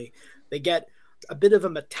normally, they get a bit of a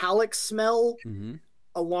metallic smell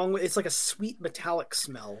along with, it's like a sweet metallic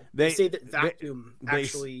smell. They say that vacuum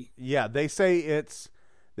actually. They say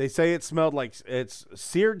it smelled like it's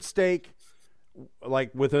seared steak,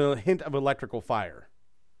 like with a hint of electrical fire.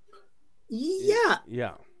 Yeah.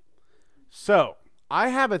 Yeah. So I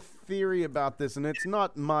have a theory about this, and it's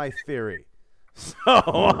not my theory, so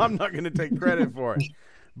I'm not going to take credit for it.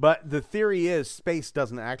 But the theory is space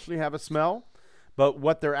doesn't actually have a smell, but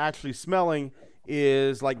what they're actually smelling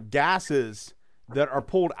is like gases that are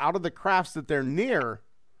pulled out of the crafts that they're near,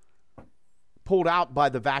 pulled out by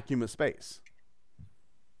the vacuum of space.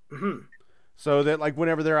 So that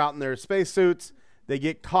whenever they're out in their spacesuits, they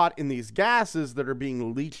get caught in these gases that are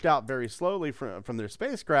being leached out very slowly from their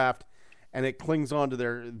spacecraft, and it clings onto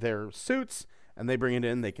their suits, and they bring it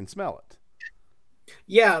in, they can smell it.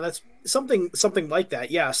 Yeah, that's something like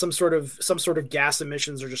that. Yeah, some sort of gas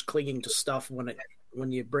emissions are just clinging to stuff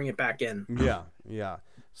when you bring it back in. Yeah.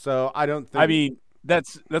 So I don't think. I mean,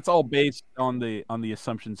 that's all based on the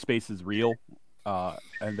assumption space is real,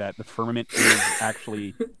 and that the firmament is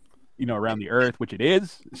actually, around the Earth, which it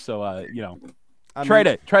is. So try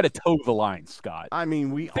to toe the line, Scott. I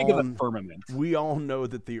mean, Think of the firmament. We all know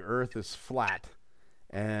that the Earth is flat,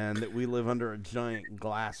 and that we live under a giant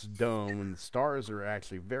glass dome, and the stars are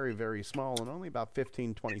actually very, very small and only about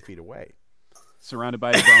 15, 20 feet away. Surrounded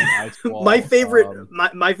by a giant ice wall. My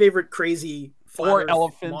favorite crazy 4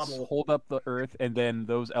 elephants model. hold up the Earth, and then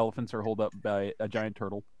those elephants are held up by a giant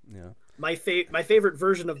turtle. Yeah. My favorite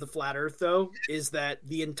version of the flat Earth, though, is that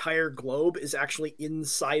the entire globe is actually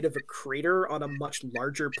inside of a crater on a much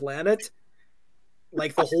larger planet.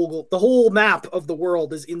 Like the whole map of the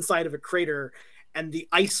world is inside of a crater, and the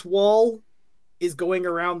ice wall is going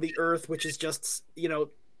around the Earth, which is just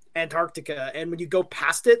Antarctica. And when you go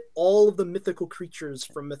past it, all of the mythical creatures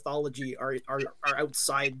from mythology are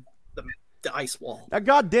outside the ice wall. Now,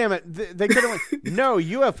 God damn it! They could have. No,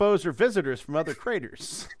 UFOs are visitors from other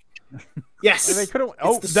craters. Yes, and they could have.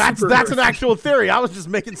 Oh, that's an actual theory. I was just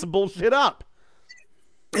making some bullshit up.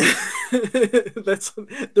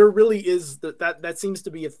 There really is that seems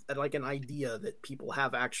to be an idea that people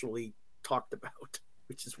have actually talked about,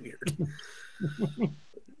 which is weird.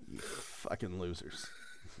 Fucking losers.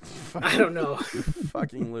 I don't know.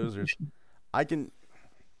 Fucking losers.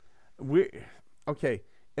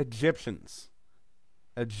 Egyptians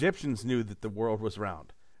knew that the world was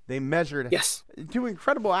round. They measured to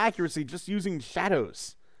incredible accuracy just using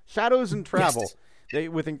shadows and travel. Yes.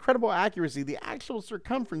 With incredible accuracy, the actual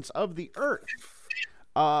circumference of the Earth.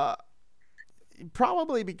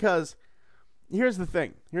 Probably because here's the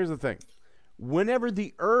thing. Whenever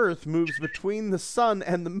the Earth moves between the sun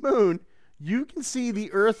and the moon, you can see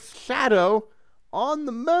the Earth's shadow on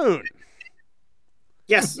the moon.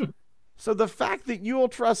 Yes. So the fact that you'll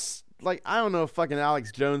trust, I don't know if fucking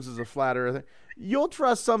Alex Jones is a flat earther, you'll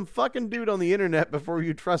trust some fucking dude on the internet before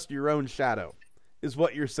you trust your own shadow, is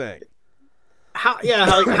what you're saying.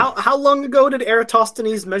 How long ago did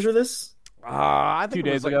Eratosthenes measure this? I think 2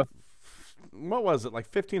 days ago. What was it,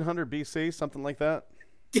 1500 BC, something like that?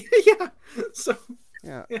 Yeah. So.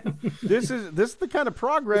 Yeah. This is the kind of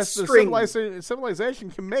progress that civilization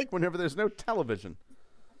can make whenever there's no television.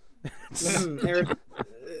 Some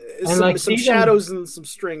shadows and some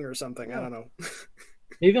string or something. I don't know.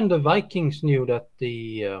 Even the Vikings knew that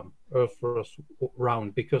the Earth was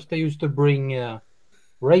round because they used to bring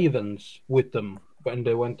ravens with them when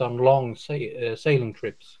they went on long sailing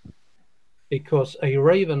trips. Because a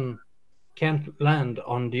raven can't land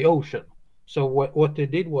on the ocean. So what they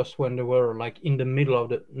did was when they were in the middle of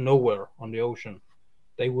the nowhere on the ocean,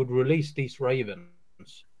 they would release these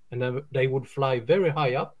ravens, and then they would fly very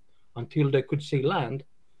high up until they could see land,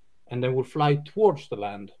 and they would fly towards the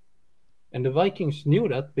land. And the Vikings knew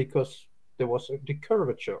that because there was the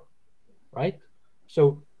curvature, right?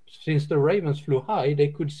 So since the ravens flew high, they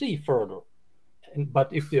could see further.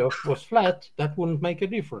 But if the earth was flat, that wouldn't make a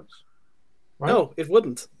difference, right? No, it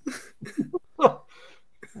wouldn't.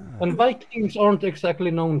 And Vikings aren't exactly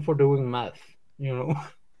known for doing math, you know.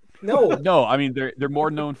 No, No, I mean they're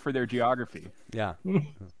more known for their geography. Yeah.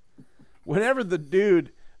 Whenever the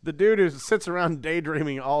dude who sits around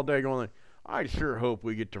daydreaming all day going like, I sure hope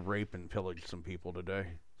we get to rape and pillage some people today.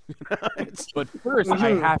 But first, I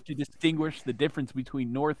have to distinguish the difference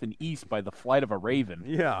between north and east by the flight of a raven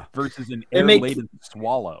Yeah. versus an They make- air-laden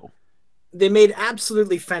swallow they made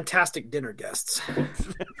absolutely fantastic dinner guests.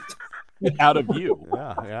 out of you.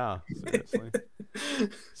 Yeah. Seriously.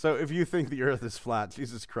 So if you think the earth is flat,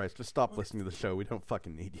 Jesus Christ, just stop listening to the show. We don't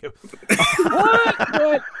fucking need you. What?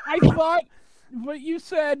 But I thought, but you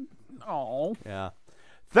said, oh. Yeah.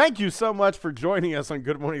 Thank you so much for joining us on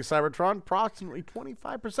Good Morning Cybertron. Approximately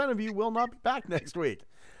 25% of you will not be back next week.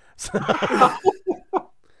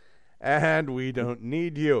 And we don't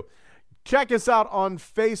need you. Check us out on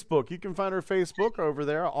Facebook. You can find our Facebook over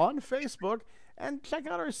there on Facebook. And check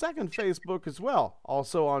out our second Facebook as well.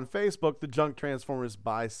 Also on Facebook, the Junk Transformers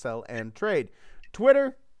Buy, Sell, and Trade.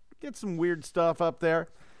 Twitter, get some weird stuff up there.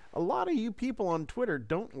 A lot of you people on Twitter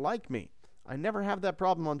don't like me. I never have that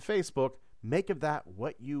problem on Facebook. Make of that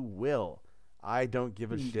what you will. I don't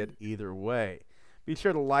give a shit either way. Be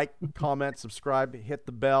sure to like, comment, subscribe, hit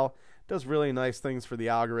the bell. Does really nice things for the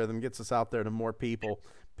algorithm. Gets us out there to more people.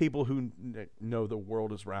 People who know the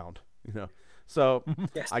world is round. You know. So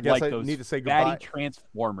Yes. I guess Like I those need to say goodbye. fatty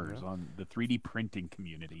transformers on the 3D printing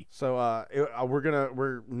community. So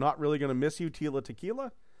we're not really gonna miss you, Tila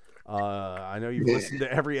Tequila. I know you've listened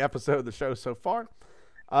to every episode of the show so far.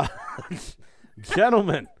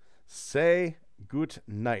 Gentlemen, say good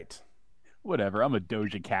night. Whatever. I'm a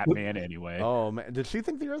Doja Cat man anyway. Oh man, did she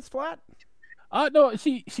think the Earth's flat? No,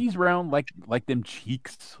 she's round like them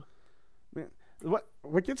cheeks.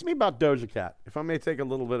 What gets me about Doja Cat, if I may take a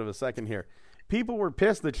little bit of a second here, people were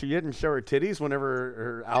pissed that she didn't show her titties whenever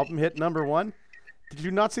her album hit #1. Did you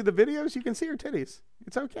not see the videos? You can see her titties.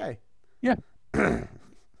 It's okay. Yeah.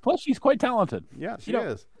 Plus, she's quite talented. Yeah, she You know,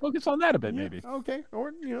 is. Focus on that a bit, Yeah, maybe. okay.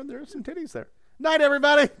 Or there are some titties there. Night,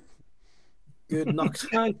 everybody. Good night.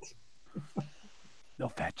 Right. No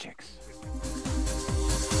fat chicks.